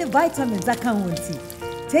fiber, any vitamins that can want tea.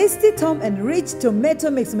 Tasty Tom and rich tomato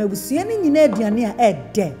mix me with sienna in Ediania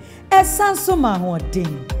ed de. A sansoma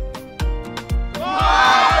ding.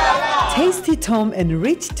 Tasty Tom and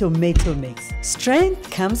rich tomato mix. Strength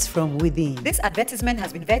comes from within. This advertisement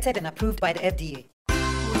has been vetted and approved by the FDA.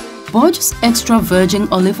 Borges extra virgin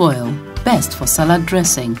olive oil, best for salad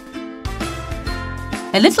dressing.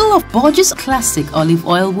 A little of Borges classic olive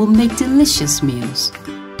oil will make delicious meals.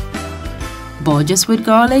 Borges with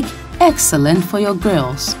garlic, excellent for your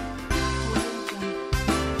girls.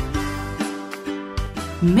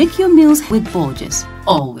 Make your meals with Borges,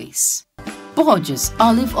 always. Borges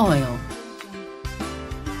olive oil.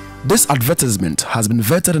 This advertisement has been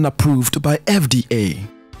vetted and approved by FDA.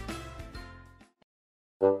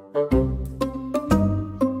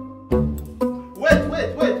 Wait.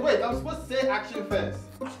 I'm supposed to say action first.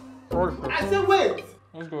 I said wait.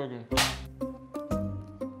 Let's go again.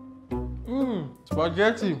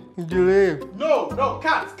 Spaghetti. Delay. No,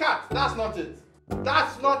 cat. That's not it.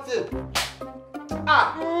 That's not it.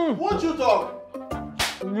 Won't you talk?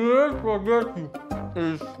 Delay spaghetti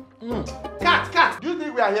is... Cat, do you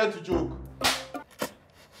think we are here to joke?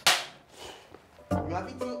 You have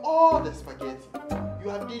eaten all the spaghetti. You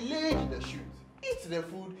have delayed the shoot. Eat the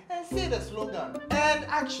food and say the slogan. And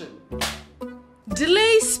action.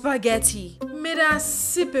 Delay spaghetti. Made us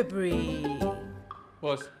sipebre.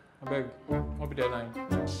 Boss, I beg. I'll be there 9.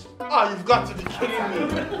 You've got to be kidding me.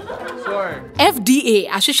 Sorry. FDA,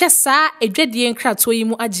 ahwehwe saa edwadie nkrato yi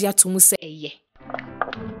mu agye atomu se eye.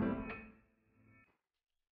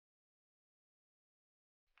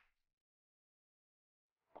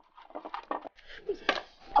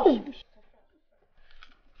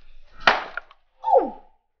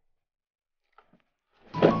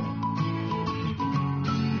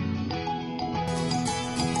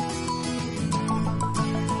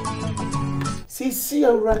 See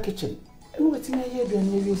our kitchen. And what's in here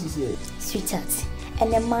doing this here? Sweetheart,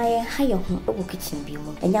 and then my higher home over kitchen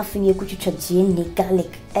bill. And now for you could you garlic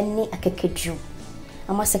and a cake.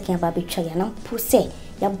 I must say, baby try and I'm pussy.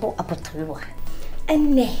 Ya bought a potato.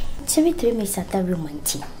 And nay, Timmy 3 miss at the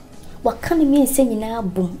romantic. What can you mean saying now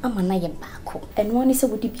boom? I'm an iron back. And one is a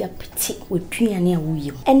would be a petty with 3 and near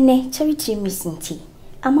you. And nay, charity missing tea.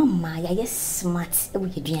 I'm a Maya, yes, smart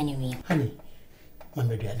with your DNA. Honey, my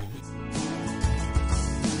baby.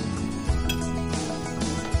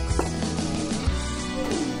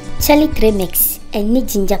 Charlie 3 mix and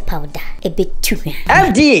ginger powder, a bit too.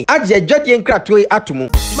 FDA, add a jot and crack to atomu.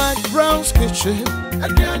 McBrown's kitchen,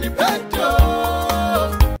 again,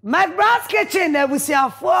 McBrown's kitchen, we see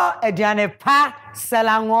a 4 Ediane pa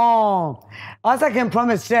Selangon. Also, I can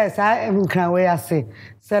promise stress. I am crying where I say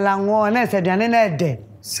Selangon, and Ediane de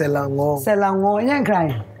Selangon, young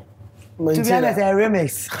crying. To be honest, a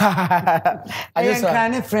remix. I am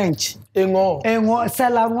crying French. Engo,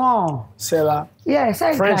 Selangon. Sela. Yes,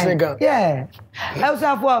 French nigga. Yeah.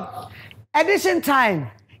 Also, for edition time,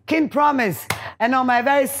 King Promise, and on my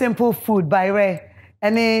very simple food by way.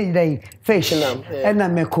 Any day, fish, and a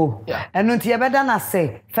meko. And until better than I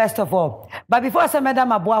say, first of all. But before I say, Madam,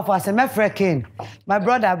 my boy, for my friend, my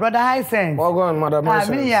brother Hysen. What going, Madam?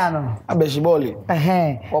 I bet she bolly.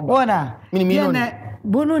 Bona,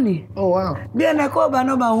 Bononi. Oh, wow. Then I call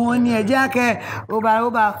Banova, who near Jacket,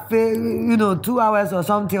 over, 2 hours or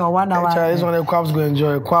something, or 1 hour. This one, the Quaps go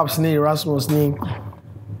enjoy. Quaps name, Rasmus name.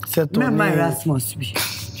 Set my Rasmus.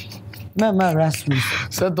 Mama Rasmus.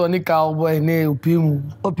 Seto ni cowboy ne Opemu.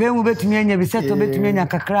 Opemu betumi anya bi seto betumi anya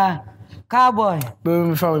kakra. Cowboy.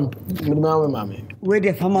 Be from mama. Where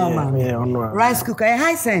the farmer mama. Rice cooker,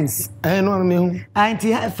 high sense. No me hu.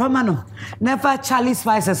 Auntie farmer no. Never Charlie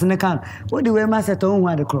spices in the can. What the way ma seto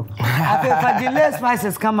hu the crop. I for delay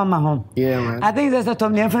spices come mama home. Yeah man. I think there's a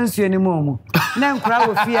Tom difference you anymore. Now crowd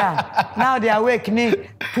with fear. Now they are waking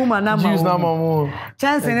Puma na mama. Use na mama.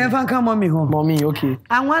 Chance never come mommy home. Mommy, okay.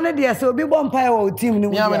 And one of the so be bonfire or team ni.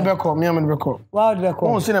 Me am be call. Wow, be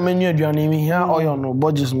call. Won see na menu aduane mi here oil no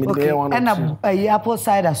budgets me dey one. And a apple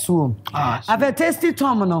cider soup. I've a tasty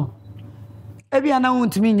tom no. Ebi ana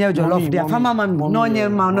want me nya jollof there. Fama mama no nya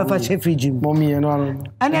ma no fa chef fridge. Mommy no.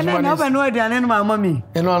 And then no be no aduane no ma mommy.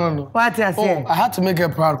 No. What I say? I had to make her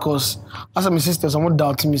proud cause as my sisters I'm not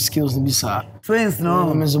doubting me skills to be sir. Friends no.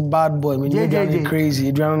 I'm a bad boy. Me dey crazy.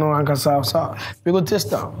 You don't know anka so. We go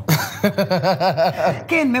test down.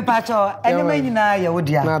 Ken me pacho. Anyway na ya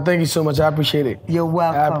wodia. Nah, thank you so much. I appreciate it. You're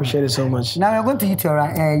welcome. I appreciate it so much. Now we're going to eat your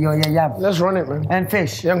yam. Let's run it, man. And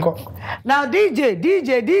fish. Yanko. Now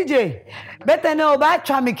DJ. Better know about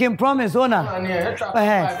Chami King Promise owner.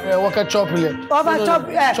 What can chop here?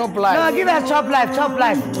 Chop life. No, give us chop life.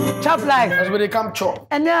 That's where they come chop.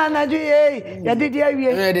 And then I do you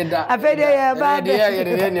did that. I fed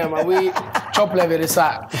we chop life very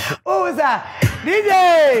sad. Oh, sir.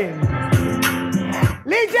 DJ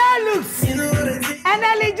looks. And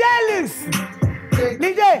then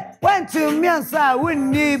DJ went to me and said, wouldn't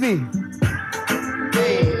need me.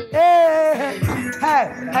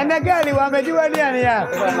 Hey, and the girl you want me to do it here.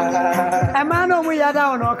 A man on we are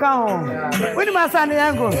down or come home. With my son,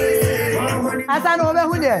 Yango. I stand over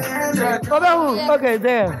who there. Over who? Okay,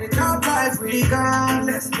 there.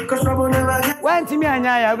 Went to me and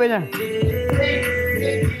I.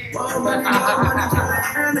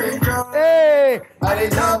 Hey, I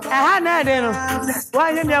had that. Why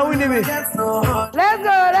you there with me? Let's go.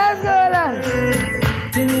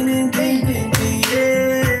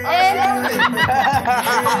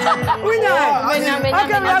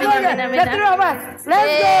 Okay, we are going. The 3 of us.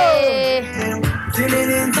 Let's go.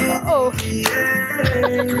 Oh.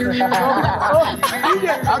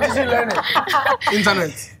 How did you learn it?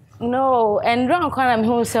 Internet. No, and round corner me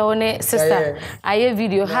who say one sister. I hear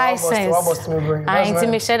video high sense. I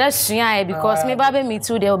intimate share that because me baby me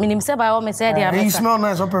too there. Me say by all me say there. You smell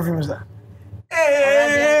nice. What perfume is that?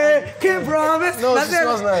 Hey, can't promise. No, she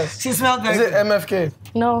smells nice. She smells good. Is it MFK?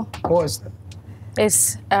 No. What is that?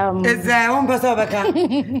 It's one person of a car.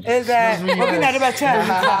 It's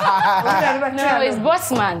no, it's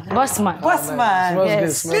Bossman.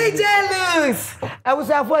 Yes. DJ Luz. I was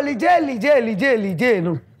a for jelly.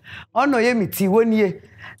 Oh no, ye me tea 1 year.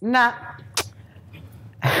 Now,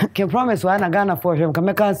 can promise one a Ghana for him. Come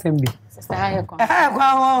make us be. Sister, how you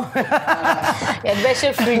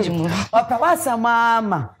fridge mo. What's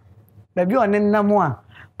mama? Baby on in Namwa.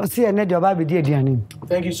 See a net of baby dear.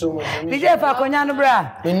 Thank you so much. DJ Fakonyano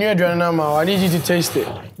bra. The new Adrenama, I need you to taste it.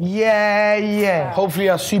 Yeah. Hopefully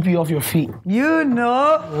I'll sweep you off your feet. You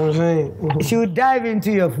know. I'm saying. She will dive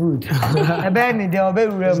into your food.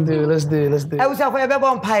 Let's do. I was a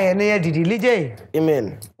vampire near Didi. DJ.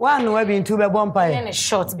 Amen. One will be into a vampire. And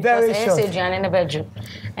short, very short. In the bedroom.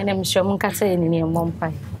 And I'm sure Munkata in your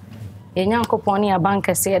vampire. Yanko pony a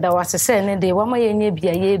banker said that was a send day. One way near be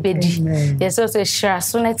a ye bedi. Yes, also share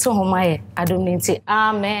soon at home. I don't need to.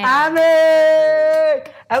 Amen. Amen.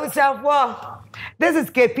 I was have one. This is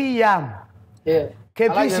KP Yam. Yeah. KP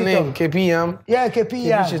I like the name. KP Yam. Yeah, KP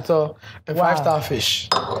Yam. Shito and 5-star fish.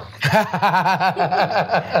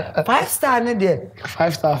 5-star, there.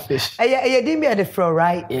 5-star fish. You didn't be at the floor,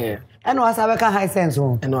 right? Yeah. And what's our high sense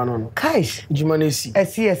one? No. Kaish. Jumanesi. I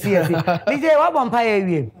see. DJ, what vampire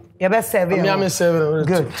you? Your best serving. I'm 7.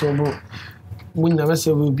 Good.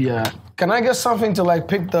 Can I get something to like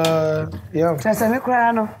pick the Just a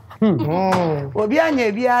micro.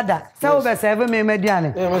 Obianye biada. So be 7 me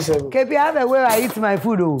mediane. Kepi have a way I eat my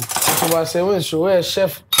food. So I say we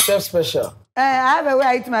chef special. I have a way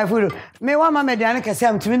I eat my food. Me want my mediane kese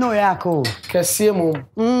am timi no ya ko. Kese mum.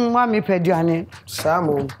 Want me pediane.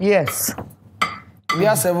 Samo. Yes. We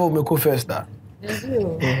are 7 me go first that.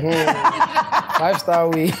 5-star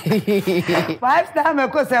we. 5-star me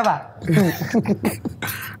ko 7.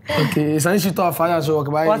 Okay, so you talk fire so work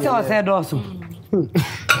by. What you said also.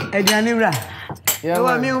 Ediane bra. Yeah. You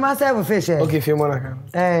want me uma serve fish. Okay, fi mo na kan.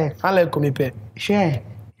 I like come pe. Share.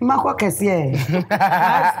 Makwa kese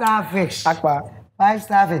 5-star fish. Akpa.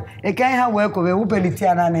 5-star fish. E kan ha work we wo peliti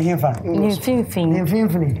ana ne hefa. Finfin.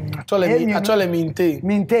 Actually minte.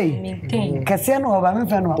 Kese no oba me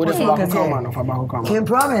fa no. Wo de fa ba ko. Can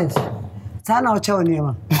promise. Sana o chawo ni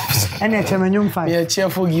ma. Ene chemenyum fa. Yeah,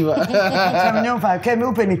 cheerful giver. Chemenyum fa. Ke me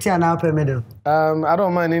wo peliti ana opa me do. I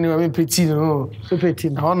don't mind anyway. Me petit no.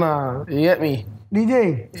 Petit. Honor, you get me?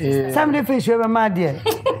 DJ. Yeah. Somebody fish over my dear.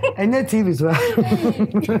 And the TV as well.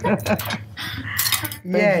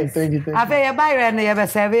 Yes. Thank you. I feel you buy and you have a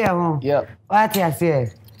survey. Yep. What you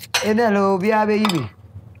say? And then will be a baby.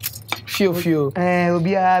 Few. Will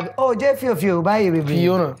be a few buy baby.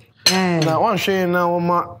 Fiona. Now one show you now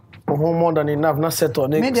more than enough. Not settle.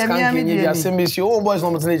 Next can you send me your own boys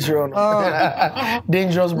not nature.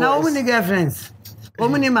 Dangerous boys. Now how many girlfriends? How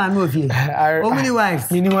many man with you? How many wives?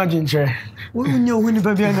 Minimum ginger. We know when you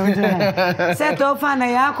baby no. Set off and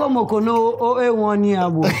I come no o 1 year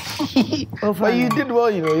ago. But you did well,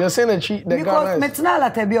 you know. You're saying a treat the because metna la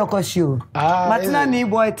tebi okoshi. Matna ni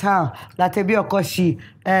boy town la tebi okoshi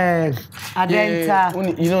adenta.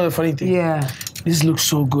 You know the funny thing? Yeah. This looks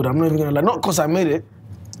so good. I'm not even gonna lie. Not because I made it.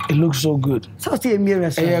 It looks so good. So see a mirror.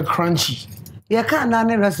 Yeah, crunchy. You can't run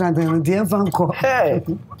a restaurant and the fan call. Hey.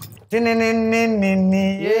 Yeah.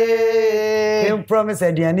 You promise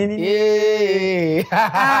it, yeah.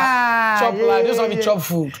 Chop like this. Want me chop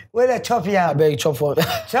food? Where the chop ya? I beg chop food.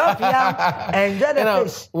 Chop ya. Enjoy the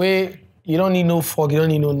fish. Wait. You don't need no fork. You don't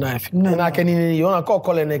need no knife. No. And I can even. You wanna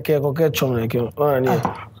call in a cake or get chop in a cake.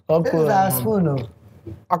 This is our spoon, no.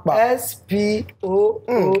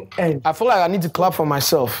 SPOON. I feel like I need to clap for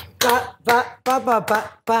myself. Pa.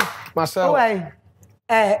 Myself.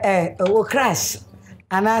 Oh, crash.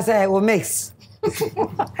 And I say, we mix.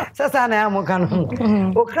 So sana ya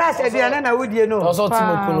mukano. O crash ediana na would you know. Also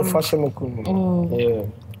Timokuno fashion mokuno. Yeah.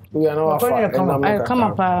 We are not far. Come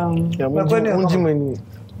up.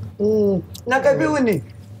 Na kabi woni.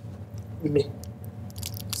 Me.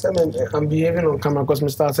 I'm behaving on camera because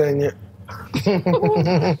Mr. saying it.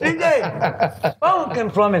 DJ, oh,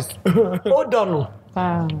 can promise. Oh, don't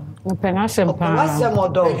What's your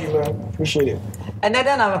model? Appreciate it. And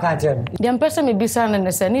then I'm a catcher. The person may be son and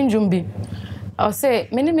the son in Jumbi. I'll say,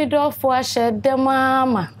 many me door for a shed, the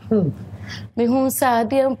mamma. Me whom sa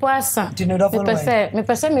dear poisson. Me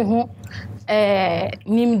person me who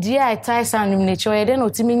Nimdia Tyson Nimnicho, I don't know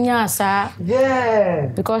Timinya, sir. Yeah.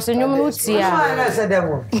 Because the new Mutia. I said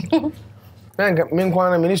them.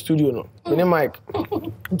 Menkwana mini studio no. Mini mic.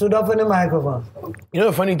 To the funny microphone. You know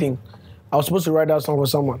the funny thing? I was supposed to write that song for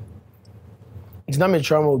someone. It's not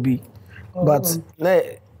MiPROMO beat, but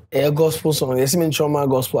a gospel song. It's MiPROMO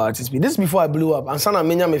gospel artist. This is before I blew up. And Sana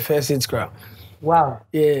Menya my first hit crowd. Wow.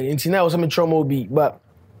 Yeah, until now was a MiPROMO beat, but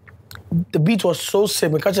the beat was so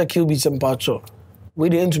sick. I catch a kill beats and patcho. We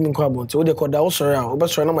the into me kwabon. So they called that also around. But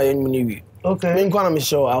sorry, my enemy. Okay. Me kwana me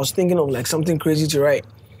show. I was thinking of like something crazy to write,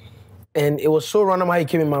 and it was so random how it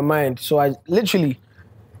came in my mind. So I literally,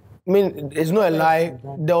 I mean, it's not a lie.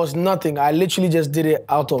 There was nothing. I literally just did it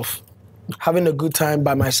out of having a good time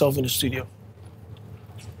by myself in the studio.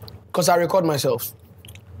 Cause I record myself.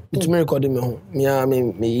 It's me recording me home. Yeah, I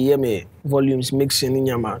mean, me hear me volumes mixing in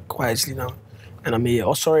your quietly now. And I'm here.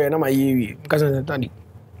 Oh, sorry, and I'm here because I'm daddy.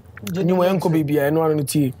 You know, Uncle Baby, I know I'm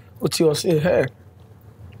tea. What's your say? Hey,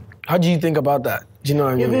 how do you think about that? Do you know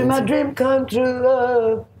what I mean? You be my dream come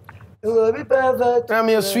true. It will be perfect. I'm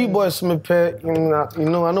a sweet boy, so you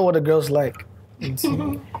know, I know what the girls like.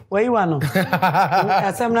 Where you want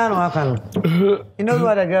to? Some now I can. You know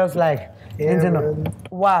what the girls like? Yeah,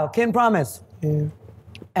 wow, can promise. Yeah.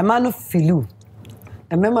 A man of filu,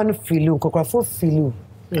 a man of filu, Cocrafo filu.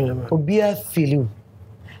 Obia filu.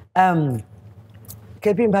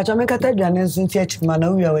 Kepin Pachameka Tadian in church, man.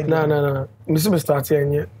 No. Mr. Start here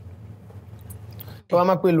yet. Oh, I'm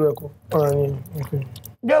a quill. Okay.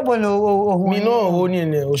 Double, me no,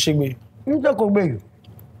 or she be. You talk obey.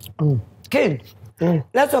 King,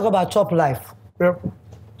 let's talk about top life. Yep.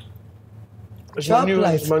 Top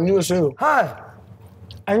life. My new single. Hi.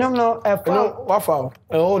 I don't know if what foul?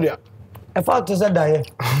 Oh, yeah. I thought to say that.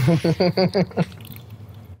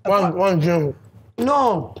 One June.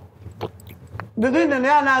 No. Between the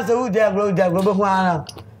Nana, the Wood Jagro, Jagro,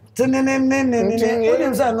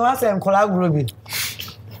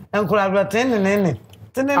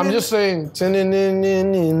 I'm just saying,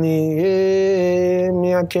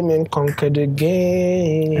 me I came and conquered the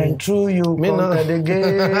game. And true, you conquered the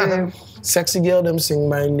game. Sexy girl, them sing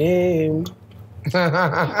my name.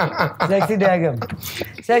 Sexy dagger.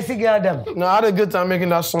 Sexy girl, them. No, I had a good time making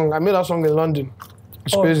that song. I made that song in London.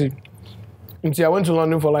 It's crazy. Until I went to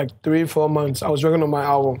London for like 3-4 months. I was working on my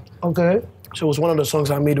album. Okay. So it was one of the songs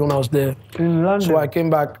I made when I was there. In London. So I came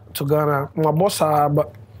back to Ghana. My boss,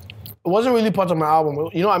 but it wasn't really part of my album.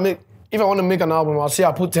 You know, if I want to make an album, I'll say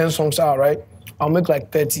I put 10 songs out, right? I'll make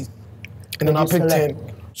like 30. And then I'll pick 10.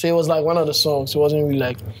 So it was like one of the songs. It wasn't really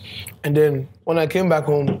like. And then when I came back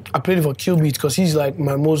home, I played it for Qbeat because he's like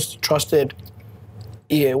my most trusted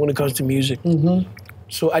ear when it comes to music. Mm-hmm.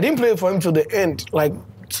 So I didn't play it for him till the end. Like,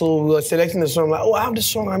 so we were selecting the song. Like, oh, I have this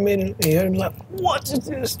song I made. And he heard me like, what is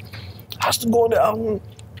this? It has to go on the album.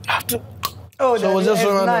 I have to. Oh, so it was just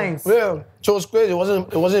so nice. Yeah. So it was crazy. It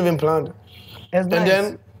wasn't even planned. It's nice. And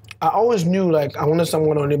then I always knew like I wanted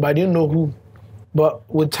someone on it, but I didn't know who. But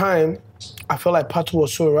with time, I felt like Patu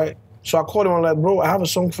was so right. So I called him. I'm like, bro, I have a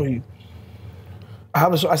song for you. I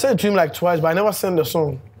have a song. I sent it to him like twice, but I never sent the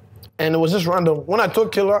song. And it was just random. When I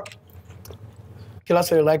told Killer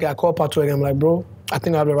said like it. I called Patu again. I'm like, bro, I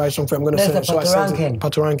think I have the right song for him. I'm gonna send it. So I sent it.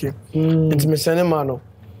 Patu Ranking. It's me sending mano.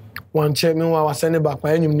 One check me while I send it back.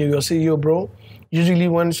 By any new, you'll say, yo, bro. Usually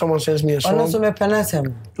when someone sends me a song,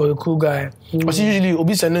 you're a cool guy. But usually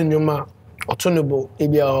Obi sending you ma or Tonebo,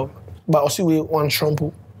 maybe but also we one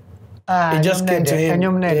trample. It just came to him.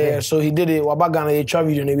 Yeah, so he did it. Wabagana a travel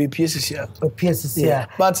video maybe PSC here. Oh, PSC here.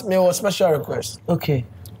 But me was special request. Okay.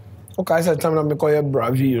 Okay, I said time I make a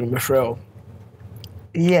bra video, my friend.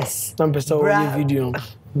 Yes. Time to video.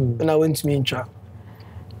 And I went to me in chat.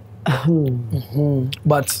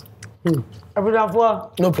 But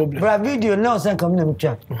no problem. Bra video no send come in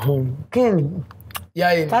chat. King.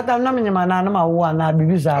 Yeah. That I'm not in my nana one na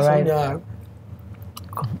bibisa right.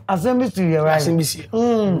 Assembly to right. Assembly.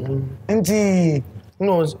 Nti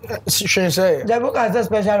no, she say. The book has a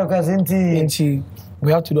special request nti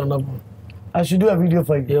we have to do another one. I should do a video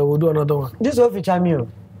for you. Yeah, we'll do another one. This will feature me.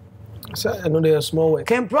 So I know they're a small way.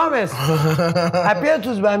 Can promise. I pay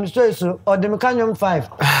to by mistake so or the Mecanium 5.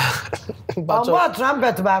 But what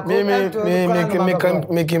trumpet back?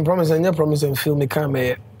 Making promise and your promise and film me come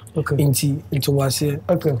here. Okay. Into what's here.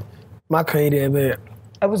 Okay. My kind of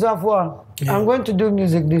I'm going to do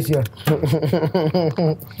music this year.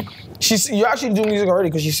 You actually do music already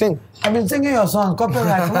because you sing. I've been singing your song,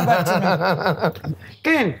 copyright. Come back to me.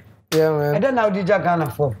 King. Yeah, man. I don't know how did you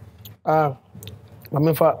Ghana for. I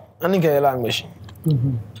mean, I didn't get a language.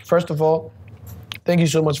 First of all, thank you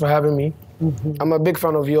so much for having me. I'm a big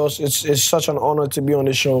fan of yours. It's such an honor to be on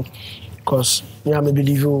the show. because yeah, I'm a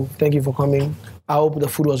believer. Thank you for coming. I hope the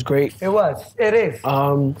food was great. It was. It is.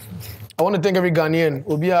 I want to thank every Ghanaian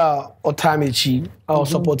who be Otamichi or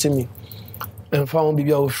supporting me. And if I won't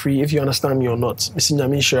be free, if you understand me or not,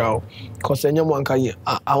 because I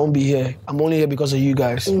won't be here. I'm only here because of you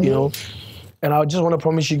guys, you know. And I just want to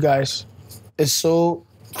promise you guys, it's so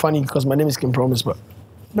funny because my name is Kim Promise, but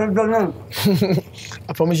I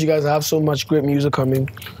promise you guys I have so much great music coming.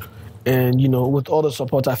 And, you know, with all the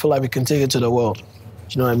support, I feel like we can take it to the world.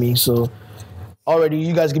 You know what I mean? So already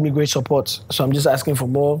you guys give me great support. So I'm just asking for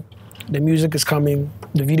more. The music is coming,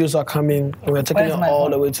 the videos are coming, and we're taking it all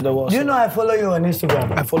the way to the world. Do you know I follow you on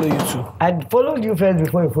Instagram? I follow you too. I followed you first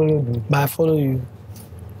before you followed me. But I follow you.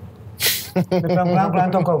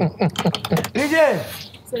 DJ.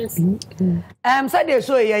 Said they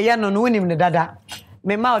show you no win him the dada.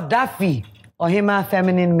 Me mouth Daffy or him a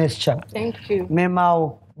feminine mixture. Thank you. Me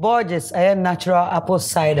mouth Borges a natural apple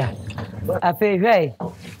cider. I feel hey.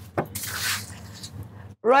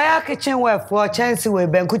 Royal Kitchenware for chance we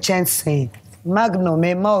benku chance. Magno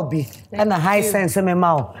me mouth and a high sense me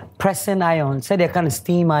mouth pressing iron. Say they can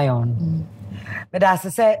steam iron. But as I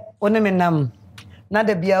say, one me nam. Na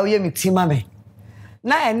de bia we me tima me.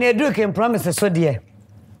 Na ene do can promise so dear.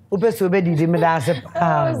 Ope so be di me da se.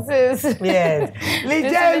 Yes.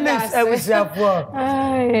 Lije mix abusiafo.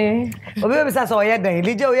 Ai. Obe be so ye dan.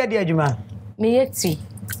 Lije o ye de adwuma. Me yeti.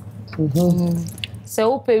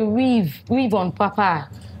 So ope weave on papa.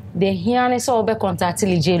 The here so obe contact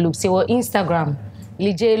Lije Looks. Say Instagram.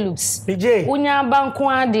 Lije Looks. Lije. Unya banku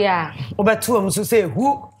ade a. Obe tu am so say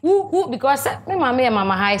who because me mama and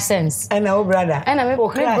mama high sense. And our brother. And I'm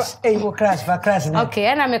crash. Go crash for crash. Okay,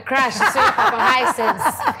 and I'm a crash so papa high sense.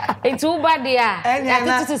 It's too bad there.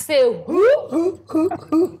 And to say who.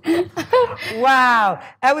 Wow.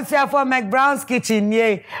 I would say for McBrown's kitchen,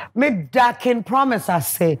 yeah. Me darken promise I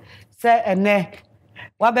say ene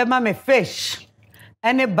wa be ma me fish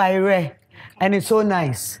ene bayre and it's so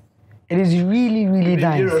nice. It is really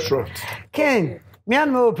nice. Restaurant. Ken me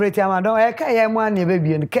and me operate am don e ka ye mo an ye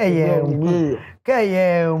baby no ka ye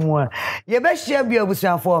mo ye be share bi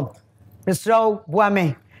abusuafo Mr.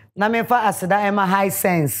 Boame na me fa aseda em high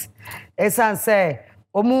sense esan say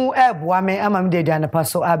omu Boame ama me de aduane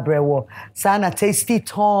so abrewo sana tasty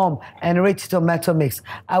tom and rich tomato mix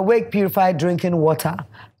awake purified drinking water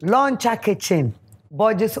Launcher Kitchen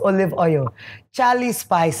Borges olive oil Charlie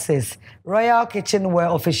spices Royal Kitchenware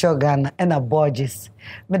official Ghana and a Borges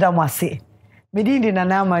Madam Wasi Medindi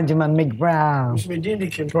na management McBrown's. Medindi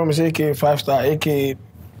can promise AK 5-star, AK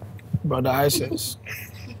brother Isis.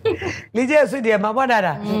 Lije so dia ma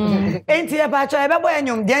bodada. Enti e pa cho e be boy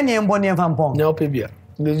anyum dia ne mbo ne fampon. Ne opebia.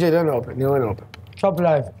 Lije dey na open, ne one open. Chop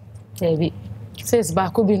life. Tebi. Says ba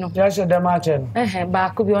ko bi no. Ya show dem achen.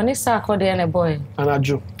 Ba ko bi oni sa ko dey na boy.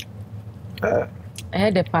 Anajo.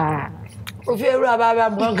 De pa. Ufi era baba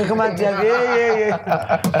bronco come tia yeah.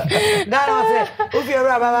 That was it. Ufi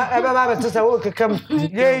era baba to say work come.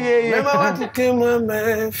 Yeah. Remember what you came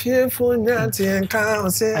man fearful nanti and come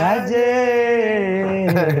say aje.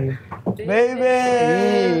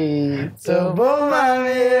 Baby. So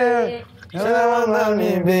mommy. So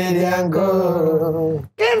mommy baby and go.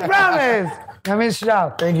 Can't promise. Come in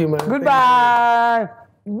shout. Thank you man. Goodbye.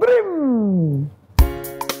 Brim.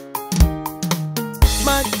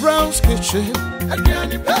 McBrown's Kitchen,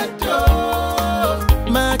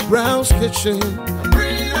 McBrown's Kitchen,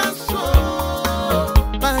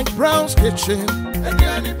 McBrown's Kitchen,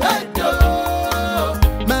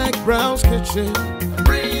 McBrown's Kitchen,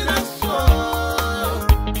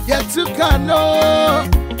 yet to Kano,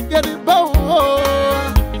 get it bow,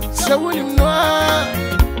 so when you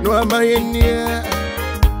know, no am I in here,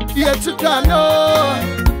 yet to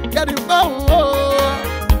Kano, get it bow,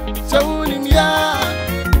 so when you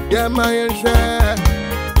yeah, my share.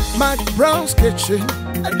 McBrown's Kitchen.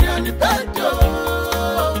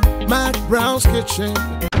 McBrown's Kitchen.